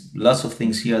say lots of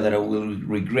things here that I will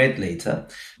regret later.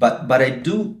 But I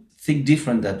do think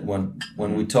different than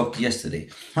when we talked yesterday.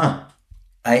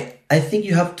 I think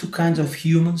you have two kinds of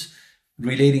humans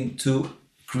relating to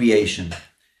creation.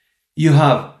 You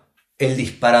have el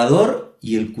disparador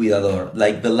y el cuidador,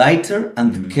 like the lighter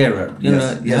and the carer.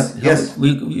 Yes.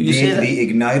 You say that? The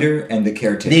igniter and the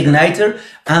caretaker. The igniter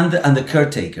and the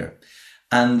caretaker.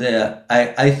 And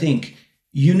I think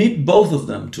you need both of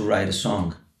them to write a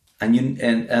song. And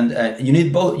you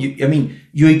need both.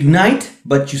 You ignite,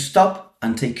 but you stop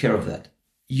and take care of that.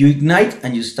 You ignite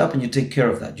and you stop and you take care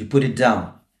of that. You put it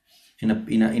down in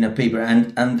a paper,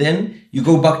 and then you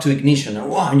go back to ignition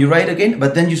and you write again,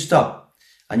 but then you stop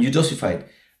and you dosify it.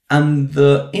 And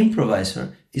the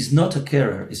improviser is not a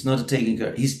carer, it's not a taking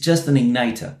care. He's just an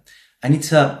igniter, and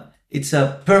it's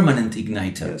a permanent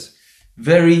igniter. Yes.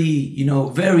 Very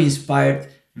very inspired,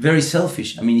 very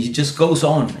selfish. He just goes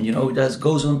on, and it just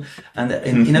goes on, and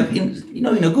in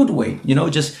a good way.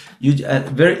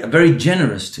 Very very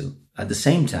generous too. At the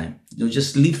same time,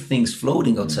 just leave things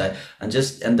floating outside and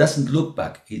doesn't look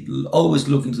back. It'll always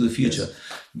look into the future. Yes.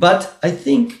 But I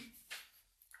think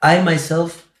I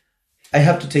myself, I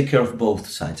have to take care of both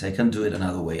sides. I can't do it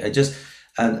another way. I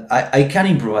can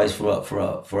improvise for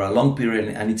a long period,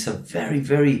 and it's a very,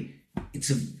 very,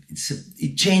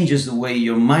 it changes the way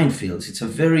your mind feels. It's a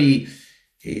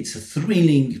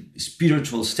thrilling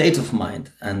spiritual state of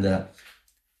mind. And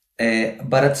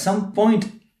but at some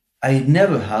point, I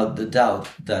never had the doubt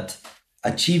that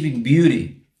achieving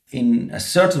beauty in a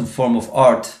certain form of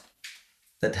art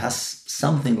that has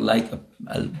something like a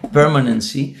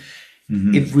permanency,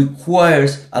 it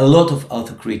requires a lot of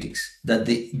autocritics that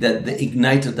the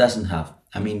igniter doesn't have.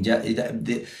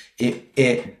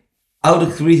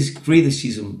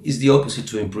 Autocriticism is the opposite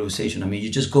to improvisation.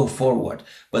 You just go forward.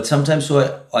 But sometimes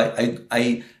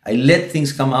I let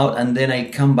things come out, and then I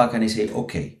come back and I say,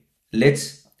 okay,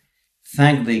 let's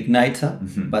thank the igniter,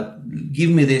 but give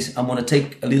me this. I'm going to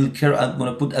take a little care. I'm going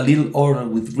to put a little order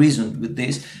with reason with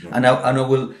this, and I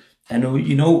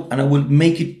and I will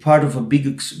make it part of a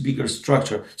bigger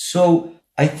structure. So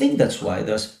I think that's why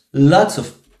there's lots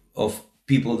of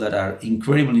people that are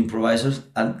incredible improvisers,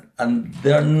 and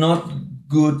they're not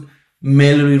good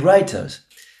melody writers.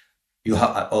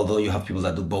 Although you have people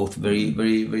that do both very,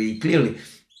 very, very clearly,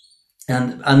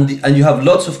 and you have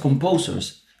lots of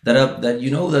composers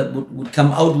that would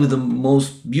come out with the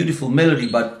most beautiful melody,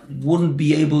 but wouldn't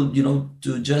be able,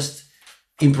 to just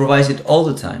improvise it all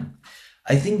the time.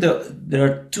 I think there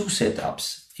are two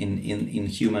setups in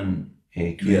human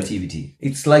creativity.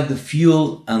 Yes. It's like the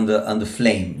fuel and the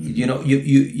flame.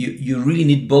 You really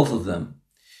need both of them.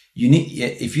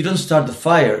 If you don't start the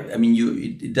fire,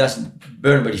 it doesn't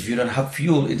burn. But if you don't have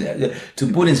fuel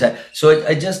to put inside, so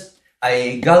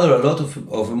I gather a lot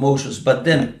of emotions. But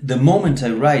then the moment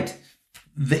I write,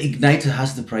 the igniter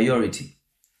has the priority.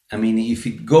 If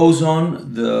it goes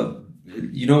on,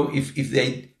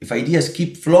 if ideas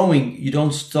keep flowing, you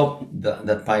don't stop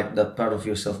that part of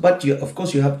yourself. But of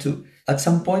course, you have to. At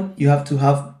some point, you have to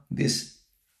have this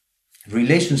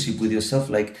relationship with yourself,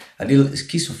 like a little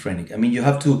schizophrenic. You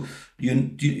have to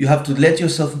let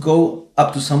yourself go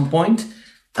up to some point,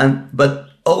 but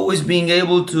always being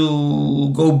able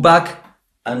to go back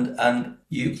and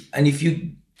if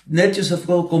you let yourself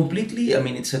go completely,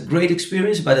 it's a great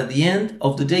experience. But at the end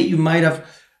of the day, you might have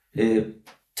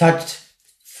touched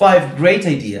 5 great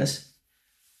ideas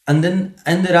and then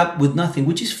ended up with nothing,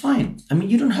 which is fine.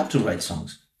 You don't have to write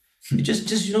songs. You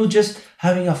just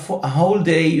having a whole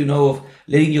day, of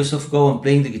letting yourself go and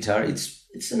playing the guitar.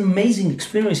 It's an amazing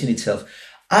experience in itself.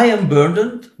 I am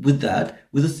burdened with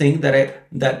the thing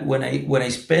that when I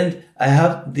spend, I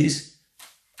have this,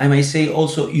 I might say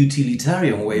also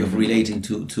utilitarian way of relating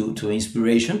to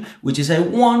inspiration, which is I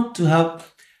want to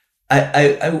have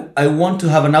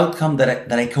an outcome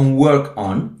that I can work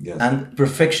on. Yes. And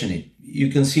perfection it. You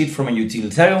can see it from a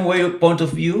utilitarian point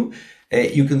of view.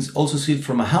 You can also see it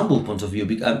from a humble point of view,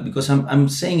 because I'm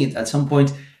saying it at some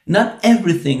point. Not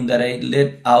everything that I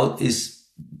let out is,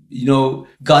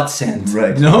 God sent.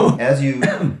 Right. As you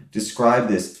describe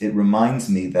this, it reminds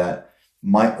me that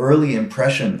my early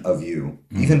impression of you,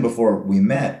 even before we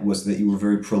met, was that you were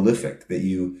very prolific. That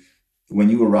when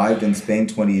you arrived in Spain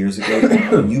 20 years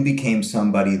ago, you became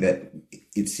somebody that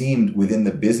it seemed within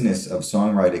the business of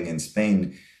songwriting in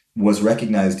Spain was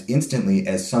recognized instantly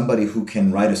as somebody who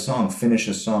can write a song, finish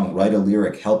a song, write a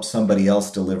lyric, help somebody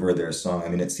else deliver their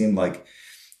song. It seemed like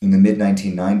in the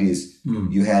mid-1990s,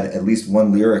 you had at least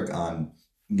one lyric on,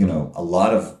 a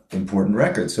lot of important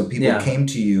records. So people came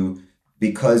to you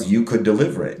because you could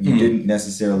deliver it. You didn't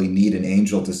necessarily need an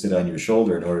angel to sit on your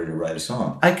shoulder in order to write a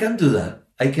song. I can do that.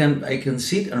 I can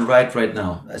sit and write right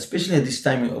now, especially at this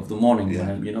time of the morning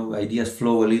when, ideas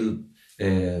flow a little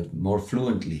more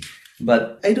fluently.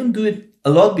 But I don't do it a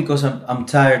lot because I'm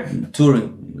tired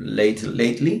touring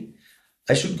lately.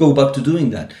 I should go back to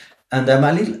doing that. And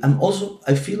I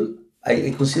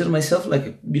consider myself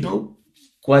like,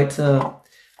 quite a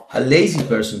lazy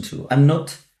person too. I'm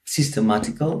not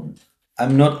systematical.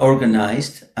 I'm not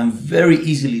organized. I'm very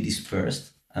easily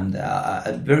dispersed and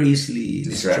I'm very easily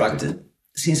distracted.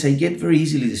 Since I get very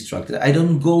easily distracted, I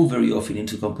don't go very often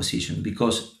into composition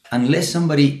because unless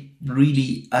somebody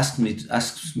really asks me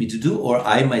to do, or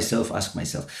I myself ask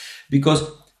myself, because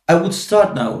I would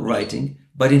start now writing,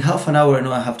 but in half an hour I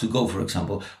know I have to go, for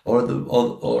example, or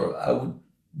I would,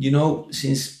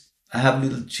 since I have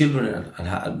little children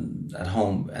at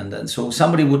home, and then so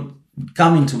somebody would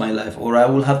come into my life, or I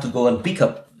will have to go and pick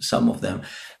up some of them,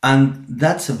 and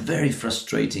that's a very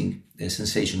frustrating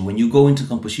sensation when you go into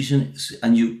composition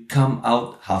and you come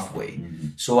out halfway. Mm-hmm.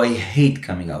 So I hate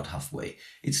coming out halfway.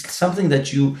 It's something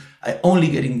that I only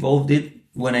get involved in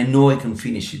when I know I can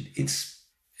finish it. It's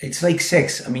like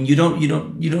sex. You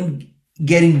don't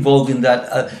get involved in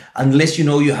that unless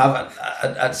you have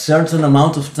a certain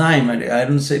amount of time. I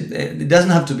don't say it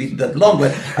doesn't have to be that long,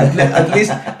 but at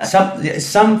least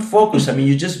some focus.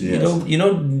 You just you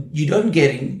don't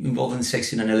get involved in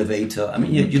sex in an elevator.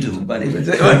 You do, but it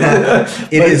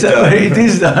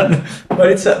is done.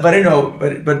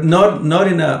 But not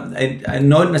in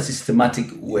a systematic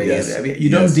way. Yes. You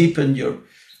don't deepen your.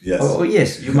 Yes. Oh,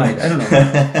 yes, you might. I don't know.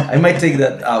 I might take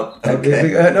that out.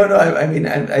 Okay. I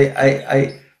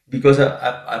because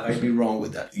I might be wrong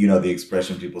with that. The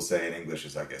expression people say in English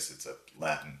is, I guess it's a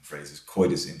Latin phrase, is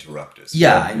coitus interruptus.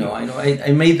 Yeah, I know.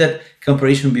 I made that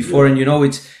comparison before, and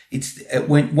it's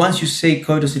when once you say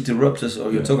coitus interruptus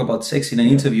or you talk about sex in an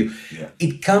interview,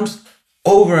 it comes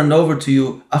over and over to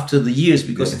you after the years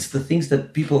because it's the things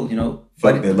that people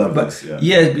But they love this.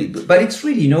 Yeah. But it's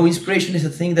really inspiration is a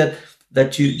thing that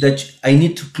I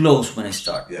need to close when I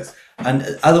start. Yes.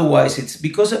 And otherwise it's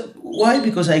why?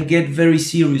 Because I get very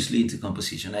seriously into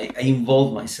composition. I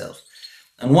involve myself.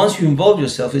 And once you involve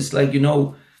yourself, it's like,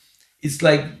 it's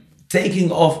like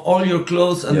taking off all your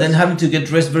clothes and then having to get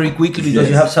dressed very quickly because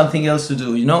you have something else to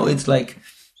do. It's like,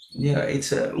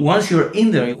 it's once you're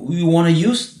in there, you want to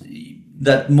use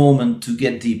that moment to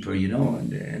get deeper,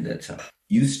 and that's how.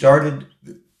 You started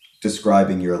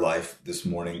describing your life this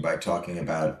morning by talking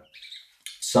about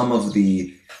some of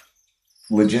the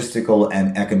logistical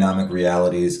and economic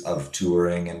realities of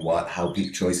touring and how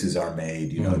choices are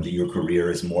made. That your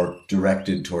career is more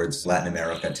directed towards Latin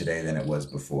America today than it was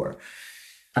before,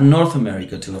 and North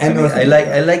America too.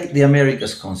 I like the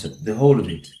Americas concept, the whole of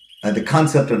it. The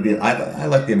concept of I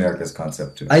like the Americas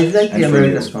concept too. I like the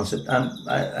Americas concept,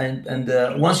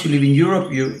 and once you live in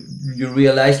Europe, you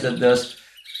realize that there's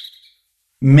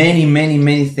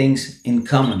many things in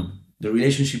common. The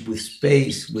relationship with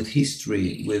space, with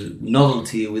history, with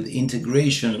novelty, with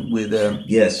integration, with...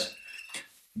 Yes.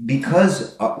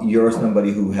 Because you're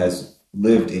somebody who has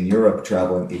lived in Europe,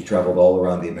 you've traveled all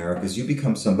around the Americas, you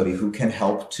become somebody who can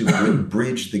help to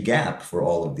bridge the gap for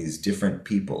all of these different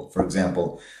people. For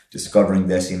example, discovering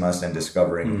décimas and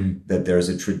discovering that there's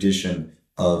a tradition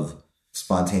of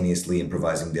spontaneously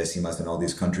improvising décimas in all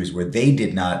these countries where they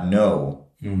did not know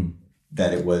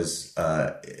that it was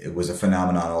a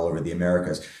phenomenon all over the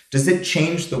Americas. Does it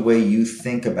change the way you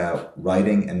think about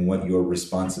writing and what your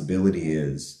responsibility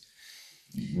is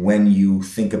when you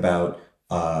think about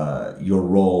your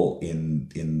role in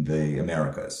the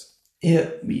Americas? Yeah,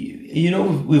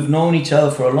 we've known each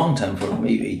other for a long time, for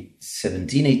maybe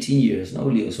 17, 18 years, no,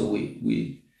 Leo? So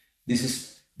this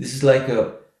is like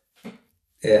a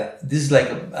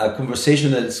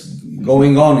conversation that's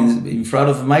going on in front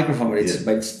of a microphone, but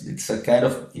it's a kind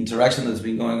of interaction that's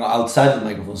been going on outside the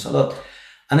microphone a lot.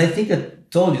 And I think I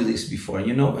told you this before,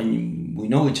 and we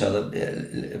know each other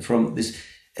from this.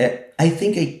 I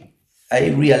think I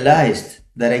realized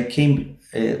that I came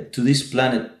to this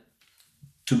planet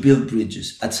to build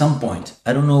bridges at some point.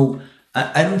 I don't know.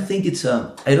 I don't think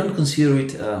I don't consider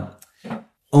it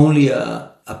only a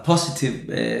positive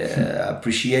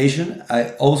appreciation.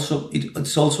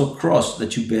 It's also a cross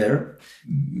that you bear.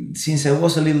 Since I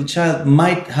was a little child,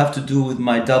 might have to do with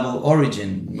my double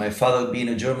origin. My father being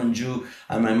a German Jew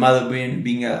and my mother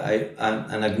being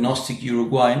an agnostic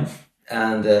Uruguayan,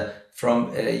 and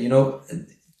from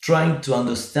trying to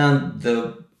understand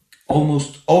the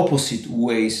almost opposite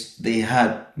ways they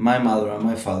had, my mother and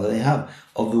my father, they have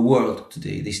of the world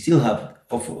today. They still have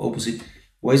opposite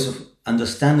ways of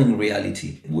understanding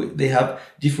reality. They have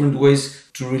different ways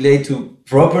to relate to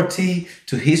property,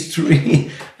 to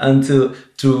history, and to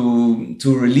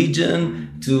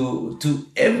religion, to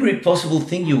every possible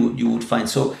thing you would find.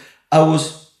 So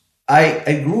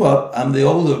I grew up. I'm the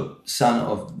older son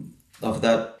of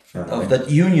that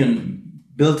union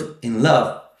built in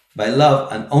love, by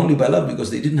love and only by love, because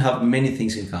they didn't have many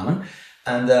things in common,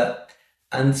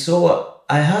 and so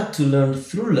I had to learn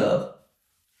through love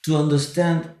to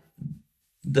understand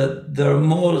that there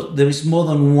is more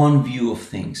than one view of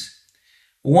things.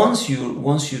 Once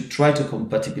you try to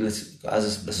compatibilize,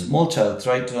 as a small child,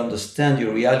 try to understand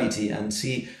your reality and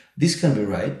see this can be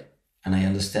right, and I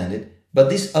understand it, but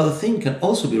this other thing can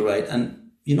also be right, and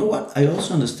you know what? I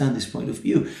also understand this point of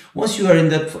view. Once you are in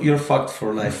that, you're fucked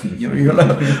for life.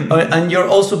 And you're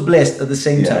also blessed at the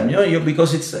same time.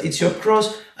 Because it's your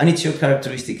cross and it's your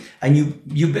characteristic, and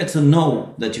you better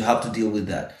know that you have to deal with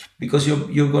that, because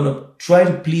you're gonna try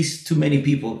to please too many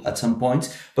people at some point,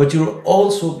 but you'll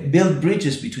also build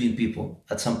bridges between people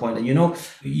at some point, and you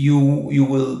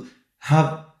will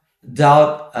have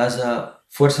doubt as a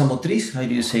fuerza motriz. How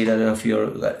do you say that? Of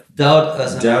your doubt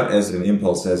as an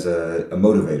impulse, as a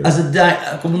motivator, as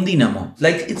como un dynamo.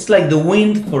 Like it's like the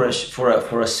wind for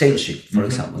a sail ship, for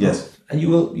example. Yes, and you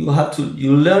will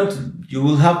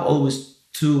have always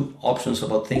two options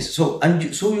about things. So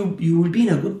you will be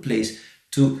in a good place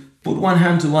to put one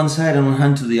hand to one side and one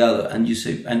hand to the other, and you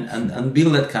say and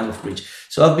build that kind of bridge.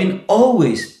 So I've been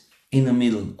always in the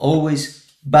middle,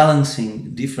 always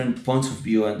balancing different points of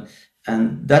view, and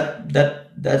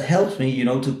that helps me,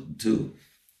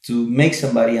 to make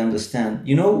somebody understand,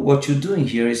 what you're doing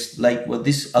here is like what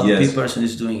this other person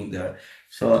is doing there.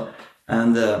 So,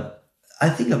 and I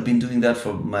think I've been doing that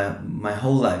for my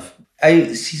whole life.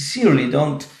 I sincerely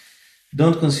don't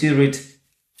consider it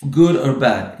good or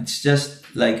bad. It's just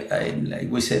like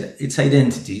we said, it's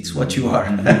identity. It's what you are.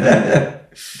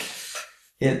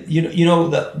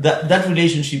 That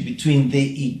relationship between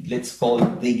let's call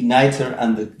it the igniter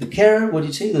and the carer. What do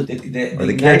you say? The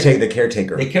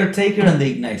caretaker. The caretaker and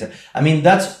the igniter. I mean,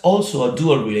 that's also a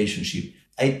dual relationship.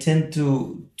 I tend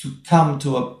to come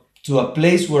to a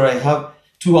place where I have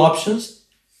two options,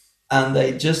 and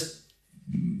I just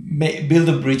build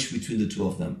a bridge between the two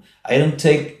of them. I don't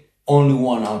take only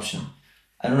one option.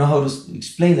 I don't know how to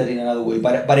explain that in another way,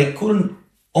 but I couldn't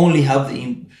only have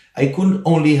the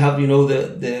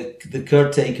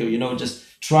caretaker,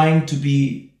 just trying to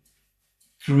be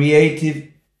creative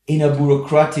in a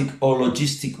bureaucratic or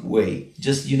logistic way.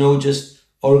 Just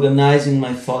organizing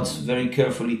my thoughts very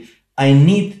carefully. I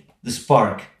need the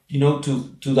spark,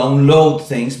 to download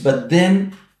things, but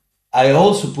then I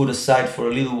also put aside for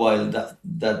a little while that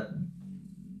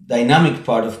dynamic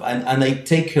part of, and I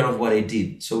take care of what I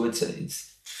did. So it's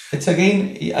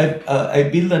again, I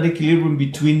build an equilibrium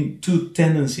between two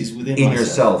tendencies within myself.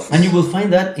 Yourself. And you will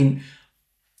find that in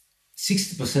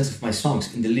 60% of my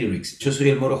songs, in the lyrics. Yo soy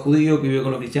el moro judío que vive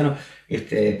con los cristianos.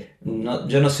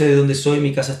 Yo no sé de dónde soy,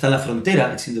 mi casa está en la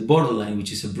frontera. It's in the borderline,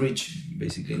 which is a bridge,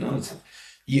 basically.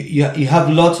 You have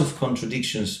lots of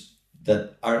contradictions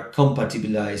that are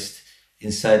compatibilized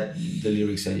inside the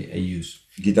lyrics I use.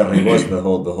 Guitarra y voz, the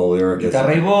whole lyric.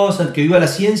 Guitarra y voz, and que viva la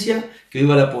ciencia, que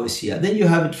viva la poesía. Then you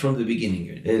have it from the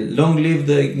beginning. Long live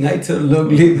the igniter, long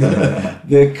live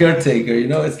the caretaker.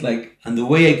 It's like, and the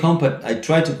way I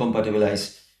try to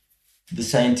compatibilize the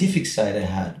scientific side I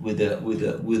had with the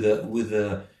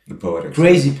poetic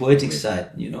crazy poetic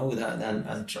side.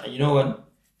 And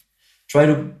try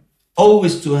to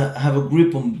always to have a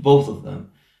grip on both of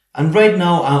them. And right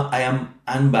now I am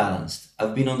unbalanced.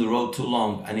 I've been on the road too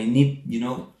long, and I need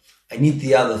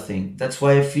the other thing. That's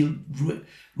why I feel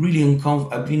really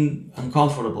uncomfortable. I've been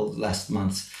uncomfortable the last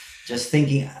months, just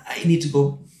thinking I need to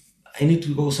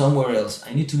go somewhere else.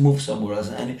 I need to move somewhere else.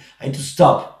 I need to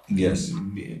stop. Yes.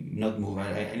 Not move.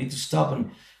 I need to stop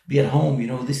and be at home.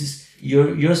 This is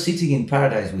you're sitting in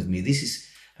paradise with me.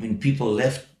 People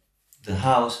left the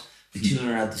house. The children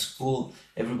are at the school,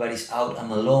 everybody's out,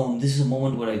 I'm alone. This is a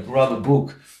moment where I grab a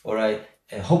book, or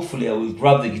hopefully I will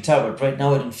grab the guitar, but right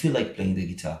now I don't feel like playing the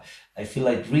guitar. I feel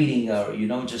like reading, or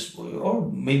or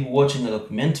maybe watching a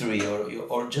documentary,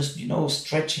 or just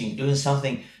stretching, doing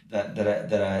something that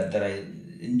I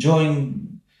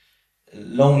enjoying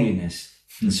loneliness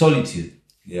and solitude.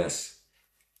 Yes.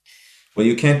 Well,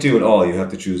 you can't do it all. You have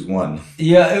to choose one.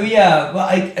 Yeah. Well,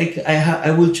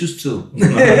 I will choose two.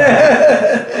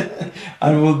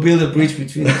 And we'll build a bridge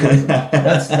between the two.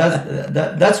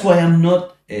 That's why I'm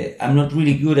not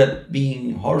really good at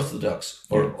being orthodox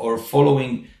or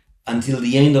following until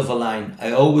the end of a line.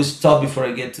 I always stop before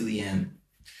I get to the end.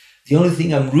 The only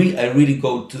thing I really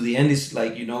go to the end is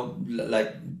like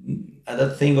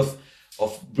that thing of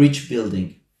bridge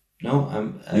building.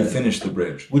 You finish the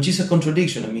bridge, which is a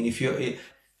contradiction. If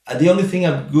the only thing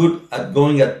I'm good at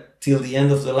going till the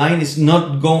end of the line is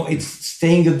it's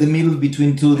staying at the middle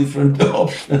between two different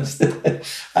options.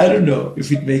 I don't know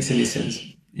if it makes any sense.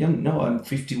 I'm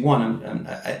 51.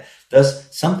 There's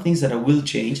some things that I will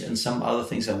change, and some other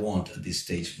things I won't at this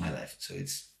stage of my life. So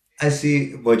I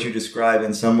see what you describe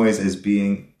in some ways as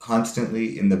being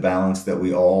constantly in the balance that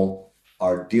we all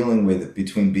are dealing with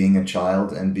between being a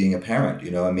child and being a parent.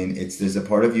 There's a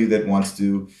part of you that wants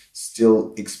to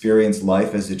still experience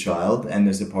life as a child, and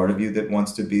there's a part of you that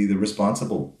wants to be the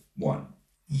responsible one.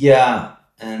 Yeah,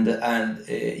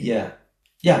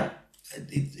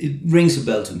 it rings a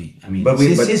bell to me.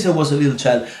 Since I was a little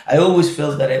child, I always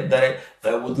felt that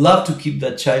I would love to keep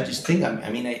that childish thing.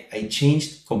 I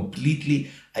changed completely.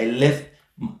 I left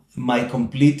my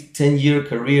complete 10-year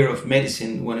career of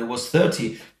medicine when I was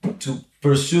 30 to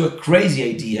pursue a crazy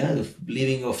idea of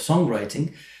living off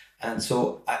songwriting, and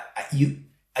so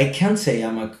I can't say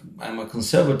I'm a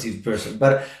conservative person,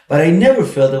 but I never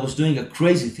felt I was doing a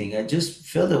crazy thing. I just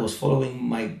felt I was following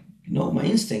my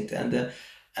instinct, and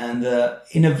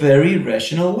in a very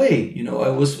rational way. I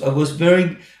was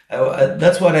very.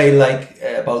 That's what I like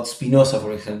about Spinoza,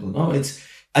 for example. It's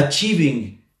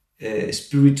achieving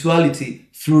spirituality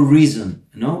through reason.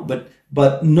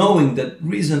 But knowing that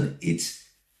reason, it's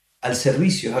al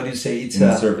servicio. How do you say? It's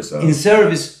in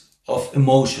service of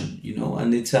emotion.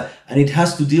 And it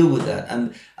has to deal with that,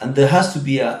 and there has to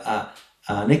be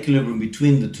an equilibrium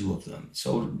between the two of them.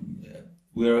 So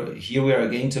we are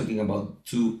again talking about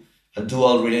a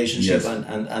dual relationship.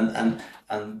 Yes.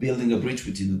 And building a bridge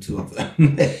between the two of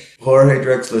them. Jorge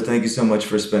Drexler, thank you so much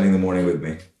for spending the morning with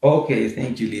me. Okay,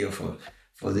 thank you, Leo,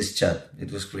 for this chat.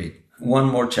 It was great. One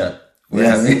more chat.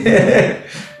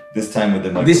 This time with the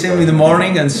microphone. This time with the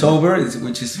morning and sober,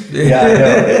 which is... Yeah, I know.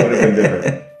 It would have been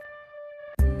different.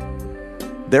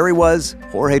 There he was,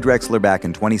 Jorge Drexler, back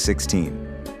in 2016.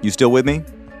 You still with me?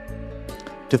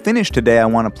 To finish today, I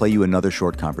want to play you another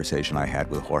short conversation I had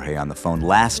with Jorge on the phone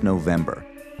last November.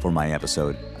 for my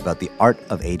episode about the art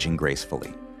of aging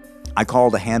gracefully. I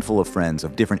called a handful of friends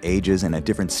of different ages and at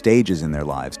different stages in their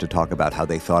lives to talk about how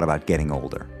they thought about getting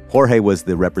older. Jorge was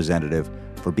the representative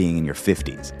for being in your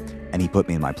 50s, and he put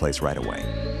me in my place right away.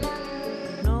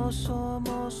 No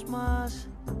somos más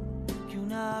que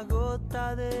una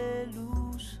gota de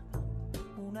luz,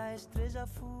 una estrella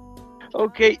fugaz.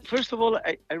 Okay, first of all,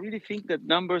 I really think that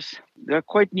numbers, they're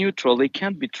quite neutral. They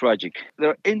can't be tragic.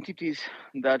 They're entities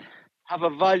that have a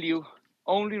value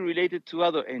only related to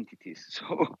other entities.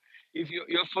 So if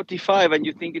you're 45 and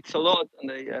you think it's a lot,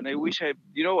 and I wish I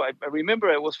remember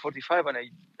I was 45 and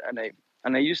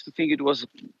I used to think it was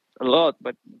a lot,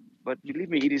 but believe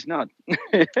me, it is not.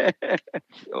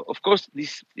 Of course,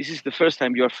 this is the first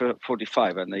time you're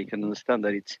 45, and I can understand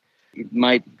that it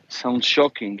might sound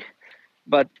shocking,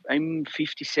 but I'm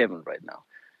 57 right now.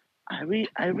 I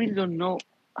really don't know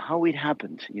how it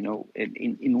happened,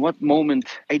 in what moment.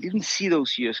 I didn't see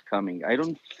those years coming. I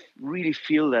don't really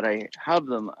feel that I have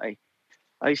them.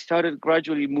 I started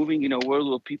gradually moving in a world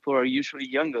where people are usually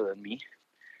younger than me,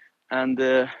 and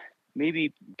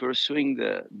maybe pursuing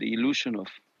the illusion of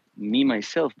me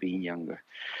myself being younger.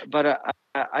 But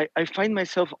I find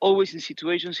myself always in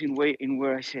situations in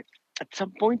where I said, at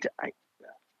some point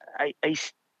I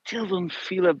still don't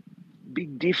feel a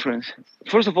big difference.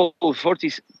 First of all,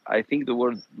 40s, I think the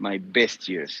were my best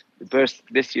years, the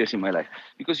best years in my life,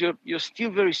 because you're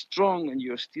still very strong, and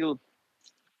you're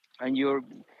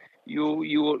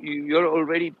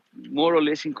already more or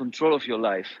less in control of your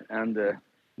life, and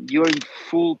you're in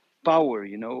full power.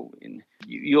 And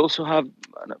you also have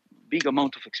a big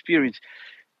amount of experience.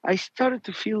 I started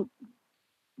to feel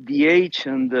the age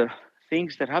and the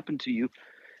things that happen to you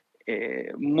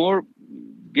more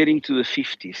getting to the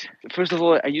 50s. First of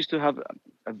all, I used to have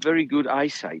a very good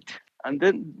eyesight. And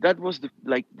then that was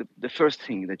the first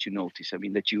thing that you notice. I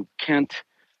mean, that you can't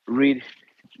read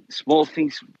small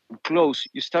things close.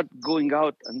 You start going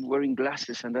out and wearing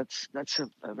glasses, and that's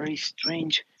a very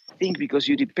strange thing, because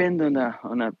you depend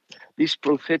on this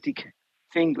prosthetic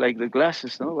thing like the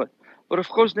glasses, no? But of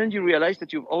course, then you realize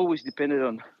that you've always depended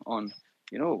on on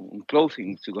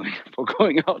clothing for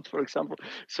going out, for example.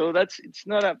 So it's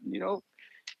not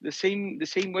the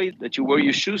same way that you wear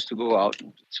your shoes to go out.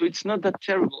 So it's not that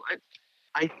terrible.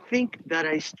 I think that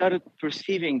I started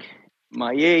perceiving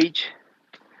my age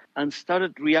and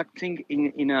started reacting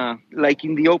in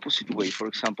the opposite way. For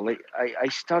example, I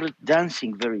started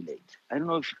dancing very late. I don't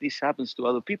know if this happens to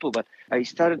other people, but I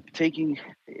started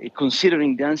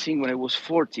considering dancing when I was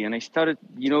 40, and I started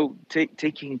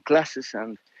taking classes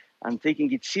and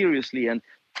taking it seriously. And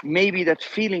maybe that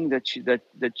feeling that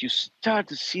you start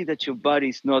to see that your body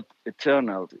is not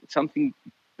eternal. It's something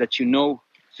that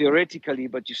theoretically,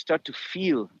 but you start to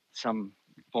feel some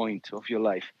point of your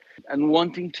life, and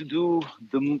wanting to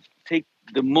take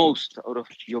the most out of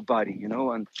your body,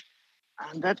 and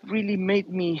that really made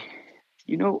me,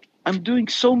 I'm doing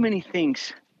so many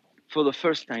things for the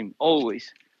first time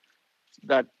always,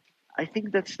 that I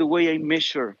think that's the way I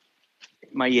measure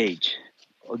my age,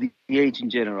 or the age in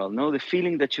general. No, the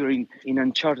feeling that you're in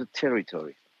uncharted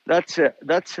territory. I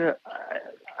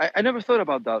never thought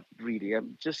about that really.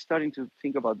 I'm just starting to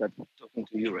think about that talking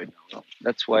to you right now. No?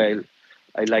 That's why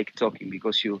I like talking,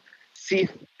 because you see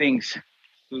things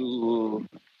through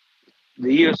the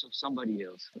ears of somebody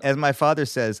else. As my father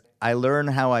says, I learn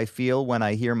how I feel when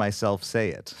I hear myself say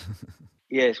it.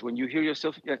 Yes, when you hear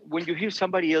yourself, when you hear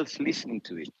somebody else listening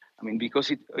to it. I mean,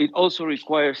 because it also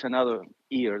requires another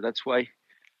ear. That's why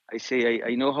I say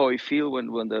I know how I feel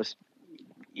when there's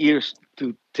ears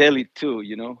to tell it to,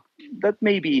 That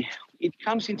maybe it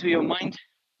comes into your mind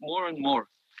more and more,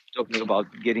 talking about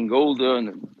getting older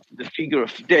and the figure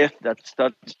of death that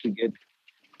starts to get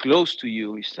close to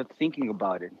you. You start thinking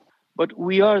about it. But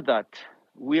we are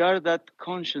that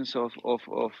conscience of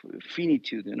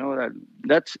finitude,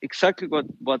 that's exactly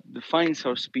what defines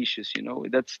our species,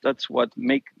 that's what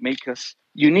make us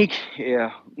unique.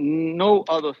 No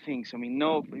other things.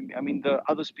 There are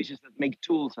other species that make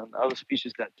tools, and other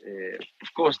species that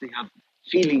of course they have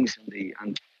feelings,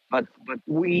 but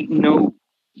we know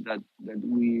that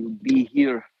we will be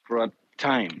here for a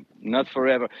time, not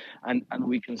forever, and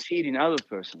we can see it in other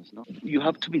persons. No, you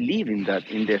have to believe in death,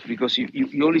 because you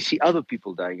only see other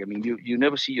people dying. I mean, you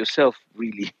never see yourself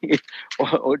really,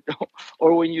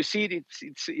 or when you see it,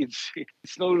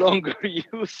 it's no longer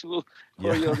useful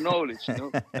for your knowledge. No,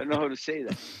 I don't know how to say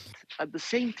that. At the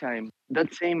same time,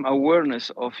 that same awareness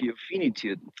of your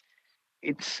finitude,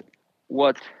 it's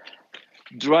what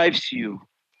drives you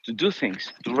to do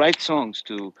things, to write songs,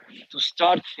 to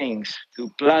start things, to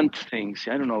plant things.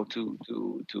 I don't know,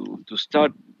 to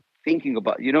start thinking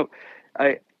about.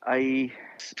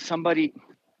 Somebody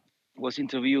was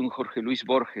interviewing Jorge Luis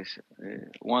Borges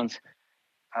once,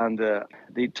 and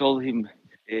they told him,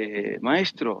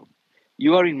 Maestro,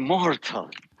 you are immortal.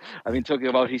 I've been talking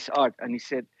about his art, and he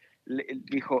said,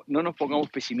 dijo, no nos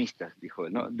pongamos pesimistas, dijo,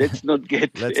 no, let's not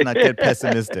get Let's not get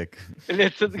pessimistic.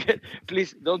 let's not get,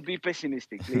 please don't be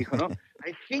pessimistic, le dijo, no.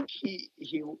 I think he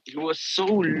was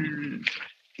so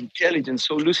intelligent,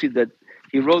 so lucid that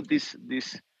he wrote this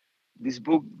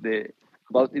book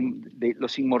about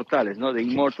los inmortales, no, the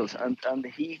immortals, and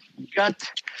he got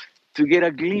to get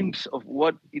a glimpse of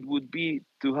what it would be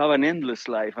to have an endless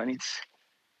life, and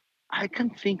I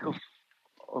can't think of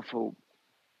a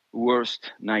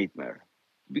worst nightmare,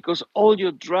 because all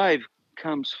your drive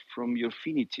comes from your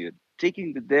finitude.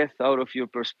 Taking the death out of your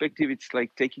perspective, it's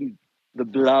like taking the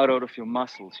blood out of your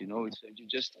muscles. It's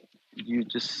you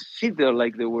just sit there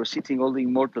like they were sitting all the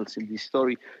immortals in this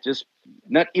story, just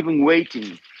not even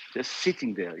waiting, just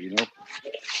sitting there. Yeah,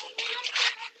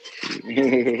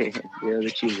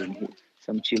 the children,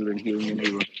 some children here in the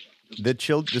neighborhood.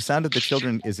 The sound of the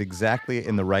children is exactly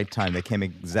in the right time. They came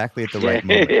exactly at the right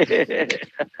moment.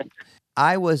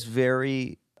 I was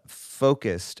very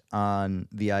focused on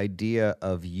the idea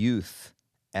of youth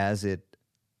as it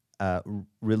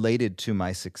related to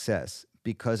my success,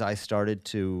 because I started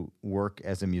to work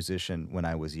as a musician when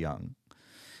I was young.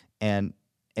 And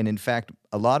in fact,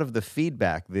 a lot of the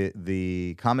feedback,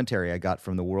 the commentary I got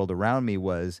from the world around me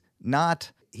was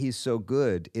not, he's so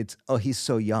good, it's, oh, he's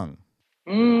so young.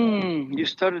 You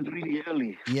started really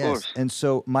early, of course. And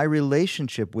so my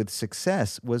relationship with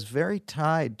success was very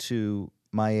tied to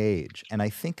my age. And I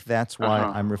think that's why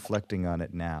I'm reflecting on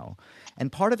it now.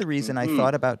 And part of the reason I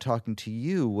thought about talking to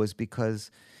you was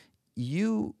because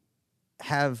you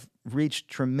have reached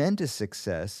tremendous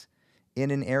success in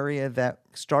an area that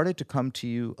started to come to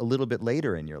you a little bit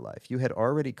later in your life. You had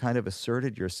already kind of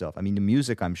asserted yourself. I mean, the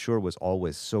music, I'm sure, was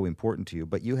always so important to you,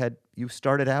 but you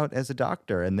started out as a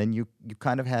doctor, and then you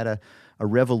kind of had a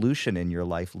revolution in your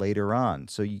life later on.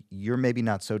 So you're maybe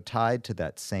not so tied to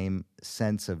that same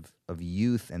sense of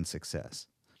youth and success.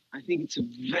 I think it's a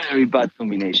very bad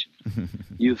combination,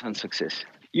 youth and success.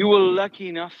 You were lucky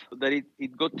enough that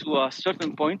it got to a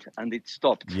certain point and it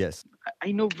stopped. Yes.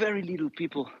 I know very little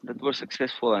people that were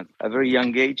successful at a very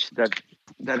young age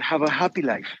that have a happy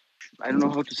life. I don't know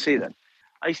how to say that.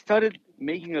 I started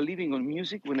making a living on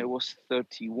music when I was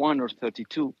 31 or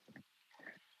 32.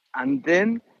 And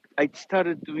then I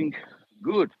started doing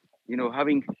good,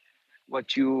 having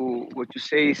what you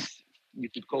say is, you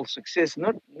could call success,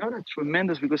 not a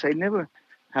tremendous, because I never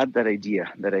had that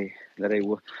idea that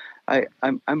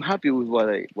I'm happy with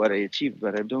what I achieved,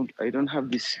 but I don't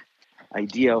have this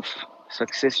idea of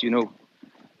success,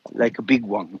 like a big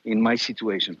one in my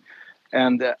situation.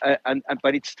 And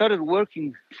but it started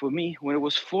working for me when I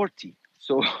was 40.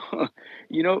 So,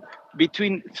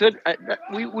 between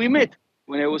we met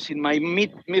when I was in my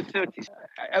mid 30s.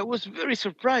 I was very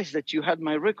surprised that you had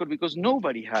my record, because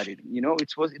nobody had it.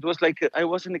 It was like I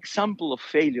was an example of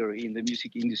failure in the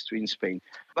music industry in Spain.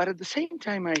 But at the same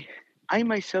time, I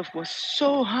myself was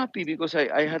so happy, because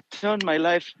I had turned my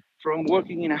life from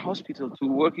working in a hospital to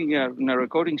working in a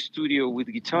recording studio with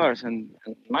guitars and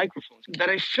microphones, that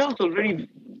I felt already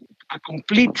a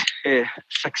complete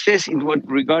success in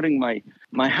regarding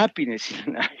my happiness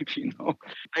in life.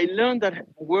 I learned that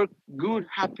good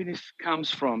happiness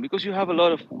comes from, because you have a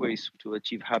lot of ways to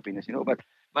achieve happiness,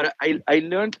 but I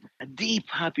learned a deep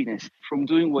happiness from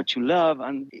doing what you love,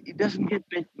 and it doesn't get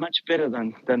much better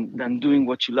than doing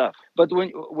what you love. But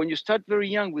when you start very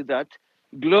young with that,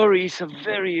 glory is a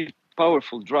very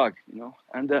powerful drug,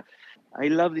 and I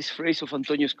love this phrase of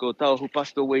Antonio Escotado, who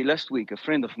passed away last week, a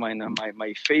friend of mine,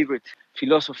 my favorite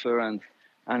philosopher and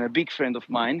a big friend of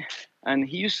mine. And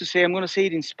he used to say, I'm going to say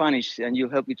it in Spanish, and you'll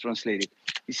help me translate it.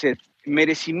 He said,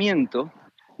 merecimiento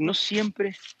no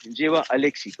siempre lleva al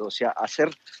éxito, o sea,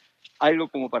 hacer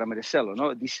algo como para merecerlo,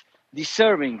 ¿no?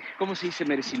 Deserving, ¿cómo se dice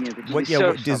merecimiento?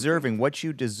 Deserving, what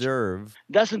you deserve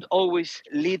doesn't always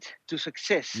lead to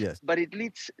success, yes, but it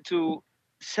leads to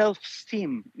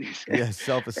self-esteem. Yes,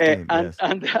 self-esteem.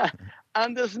 and, yes.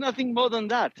 And there's nothing more than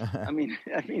that. I mean,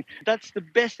 that's the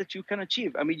best that you can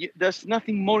achieve. I mean, there's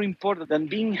nothing more important than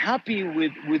being happy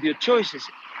with your choices.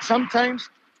 Sometimes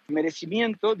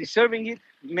merecimiento, deserving it,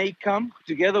 may come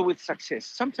together with success.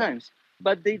 Sometimes,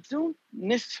 but they don't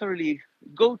necessarily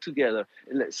go together.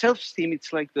 Self-esteem,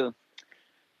 it's like the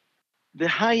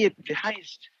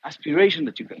highest aspiration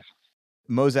that you can have.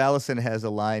 Mose Allison has a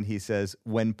line, he says,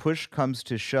 when push comes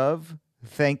to shove,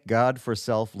 thank God for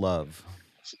self-love.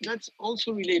 That's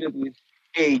also related with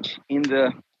age in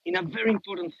a very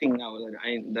important thing now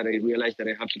that I realize that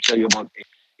I have to tell you about.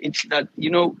 It's that,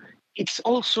 it's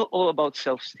also all about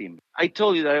self-esteem. I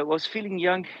told you that I was feeling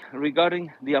young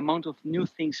regarding the amount of new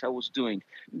things I was doing.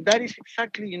 That is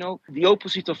exactly, the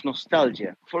opposite of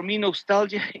nostalgia. For me,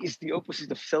 nostalgia is the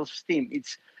opposite of self-esteem.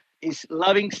 It's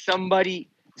loving somebody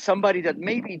that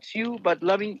maybe it's you, but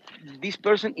loving this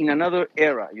person in another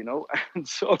era, And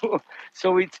so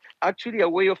it's actually a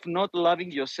way of not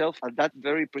loving yourself at that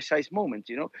very precise moment,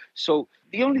 So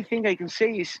the only thing I can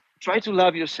say is try to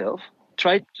love yourself.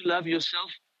 Try to love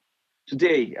yourself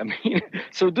today. I mean,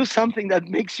 so do something that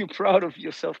makes you proud of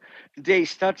yourself today.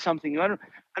 Start something. I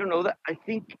don't know that. I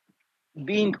think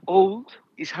being old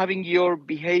is having your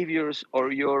behaviors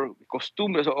or your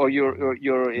costumes or your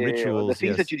the Rituals,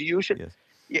 things that yes. you usually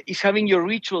Yes. is having your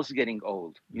rituals getting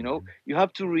old. You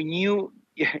have to renew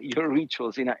your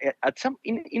rituals in a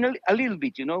little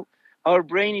bit. Our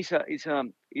brain is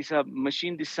a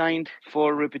machine designed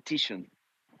for repetition,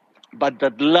 but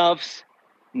that loves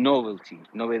novelty,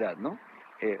 novedad, no?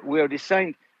 We are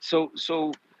designed so.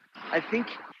 I think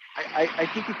I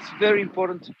think it's very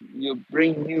important your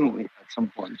brain new at some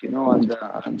point, and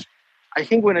I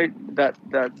think when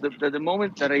the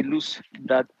moment that I lose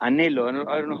that anhelo,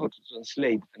 I don't know how to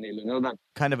translate anhelo, that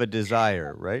Kind of a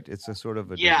desire, right? It's a sort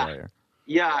of a yeah, desire.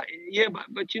 yeah,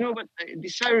 but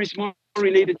desire is more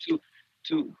related to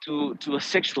a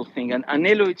sexual thing, and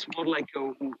anhelo it's more like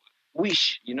a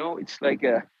wish, it's like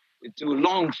to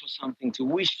long for something, to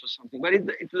wish for something, but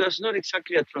it does not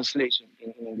exactly a translation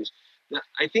in English.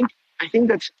 I think I think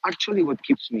that's actually what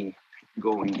keeps me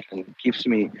going and keeps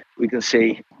me, we can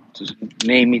say, to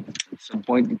name it at some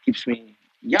point, it keeps me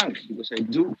young because I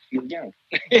do feel young.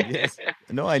 Yes.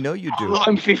 No, I know you do. Although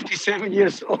I'm 57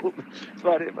 years old,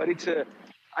 but it's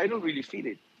I don't really feel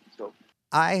it. So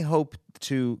I hope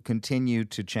to continue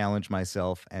to challenge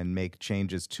myself and make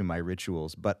changes to my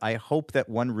rituals, but I hope that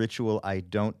one ritual I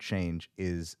don't change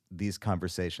is these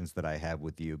conversations that I have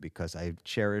with you, because I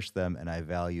cherish them and I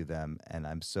value them, and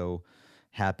I'm so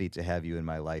happy to have you in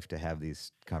my life to have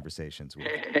these conversations with.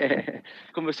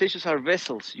 conversations are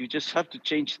vessels. You just have to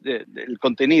change the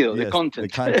contenido, the Yes, content.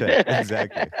 the content,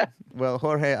 exactly. Well,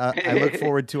 Jorge, I look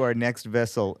forward to our next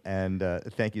vessel, and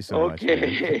thank you so much, man.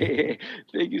 Okay.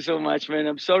 Thank you so much, man.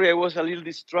 I'm sorry I was a little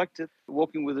distracted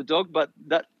walking with the dog, but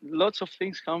that lots of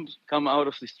things come out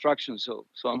of distraction. So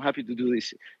I'm happy to do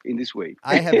this in this way.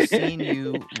 I have seen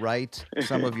you write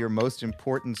some of your most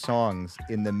important songs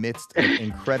in the midst of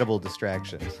incredible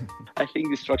distractions. I think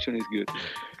distraction is good.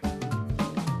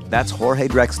 That's Jorge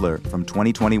Drexler from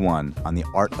 2021 on the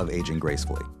art of aging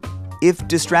gracefully. If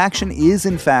distraction is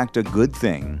in fact a good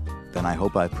thing, then I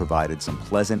hope I've provided some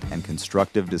pleasant and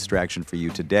constructive distraction for you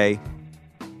today.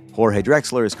 Jorge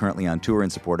Drexler is currently on tour in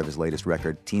support of his latest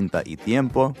record, Tinta y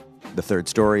Tiempo. The Third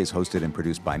Story is hosted and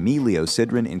produced by me, Leo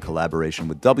Sidran, in collaboration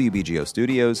with WBGO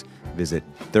Studios. Visit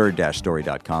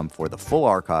third-story.com for the full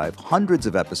archive, hundreds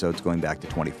of episodes going back to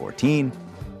 2014.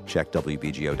 Check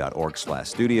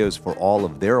wbgo.org/studios for all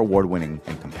of their award-winning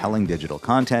and compelling digital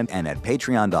content. And at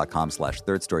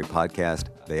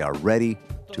patreon.com/thirdstorypodcast, they are ready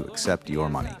to accept your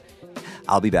money.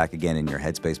 I'll be back again in your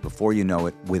headspace before you know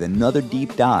it with another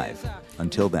deep dive.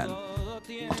 Until then,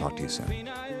 I'll talk to you soon.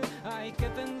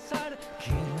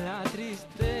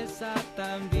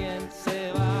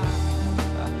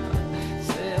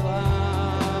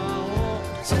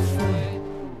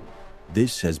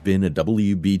 This has been a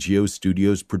WBGO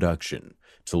Studios production.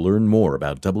 To learn more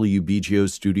about WBGO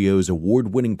Studios'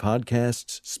 award-winning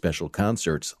podcasts, special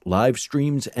concerts, live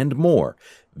streams, and more,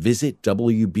 visit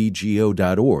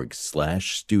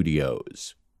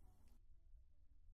wbgo.org/studios.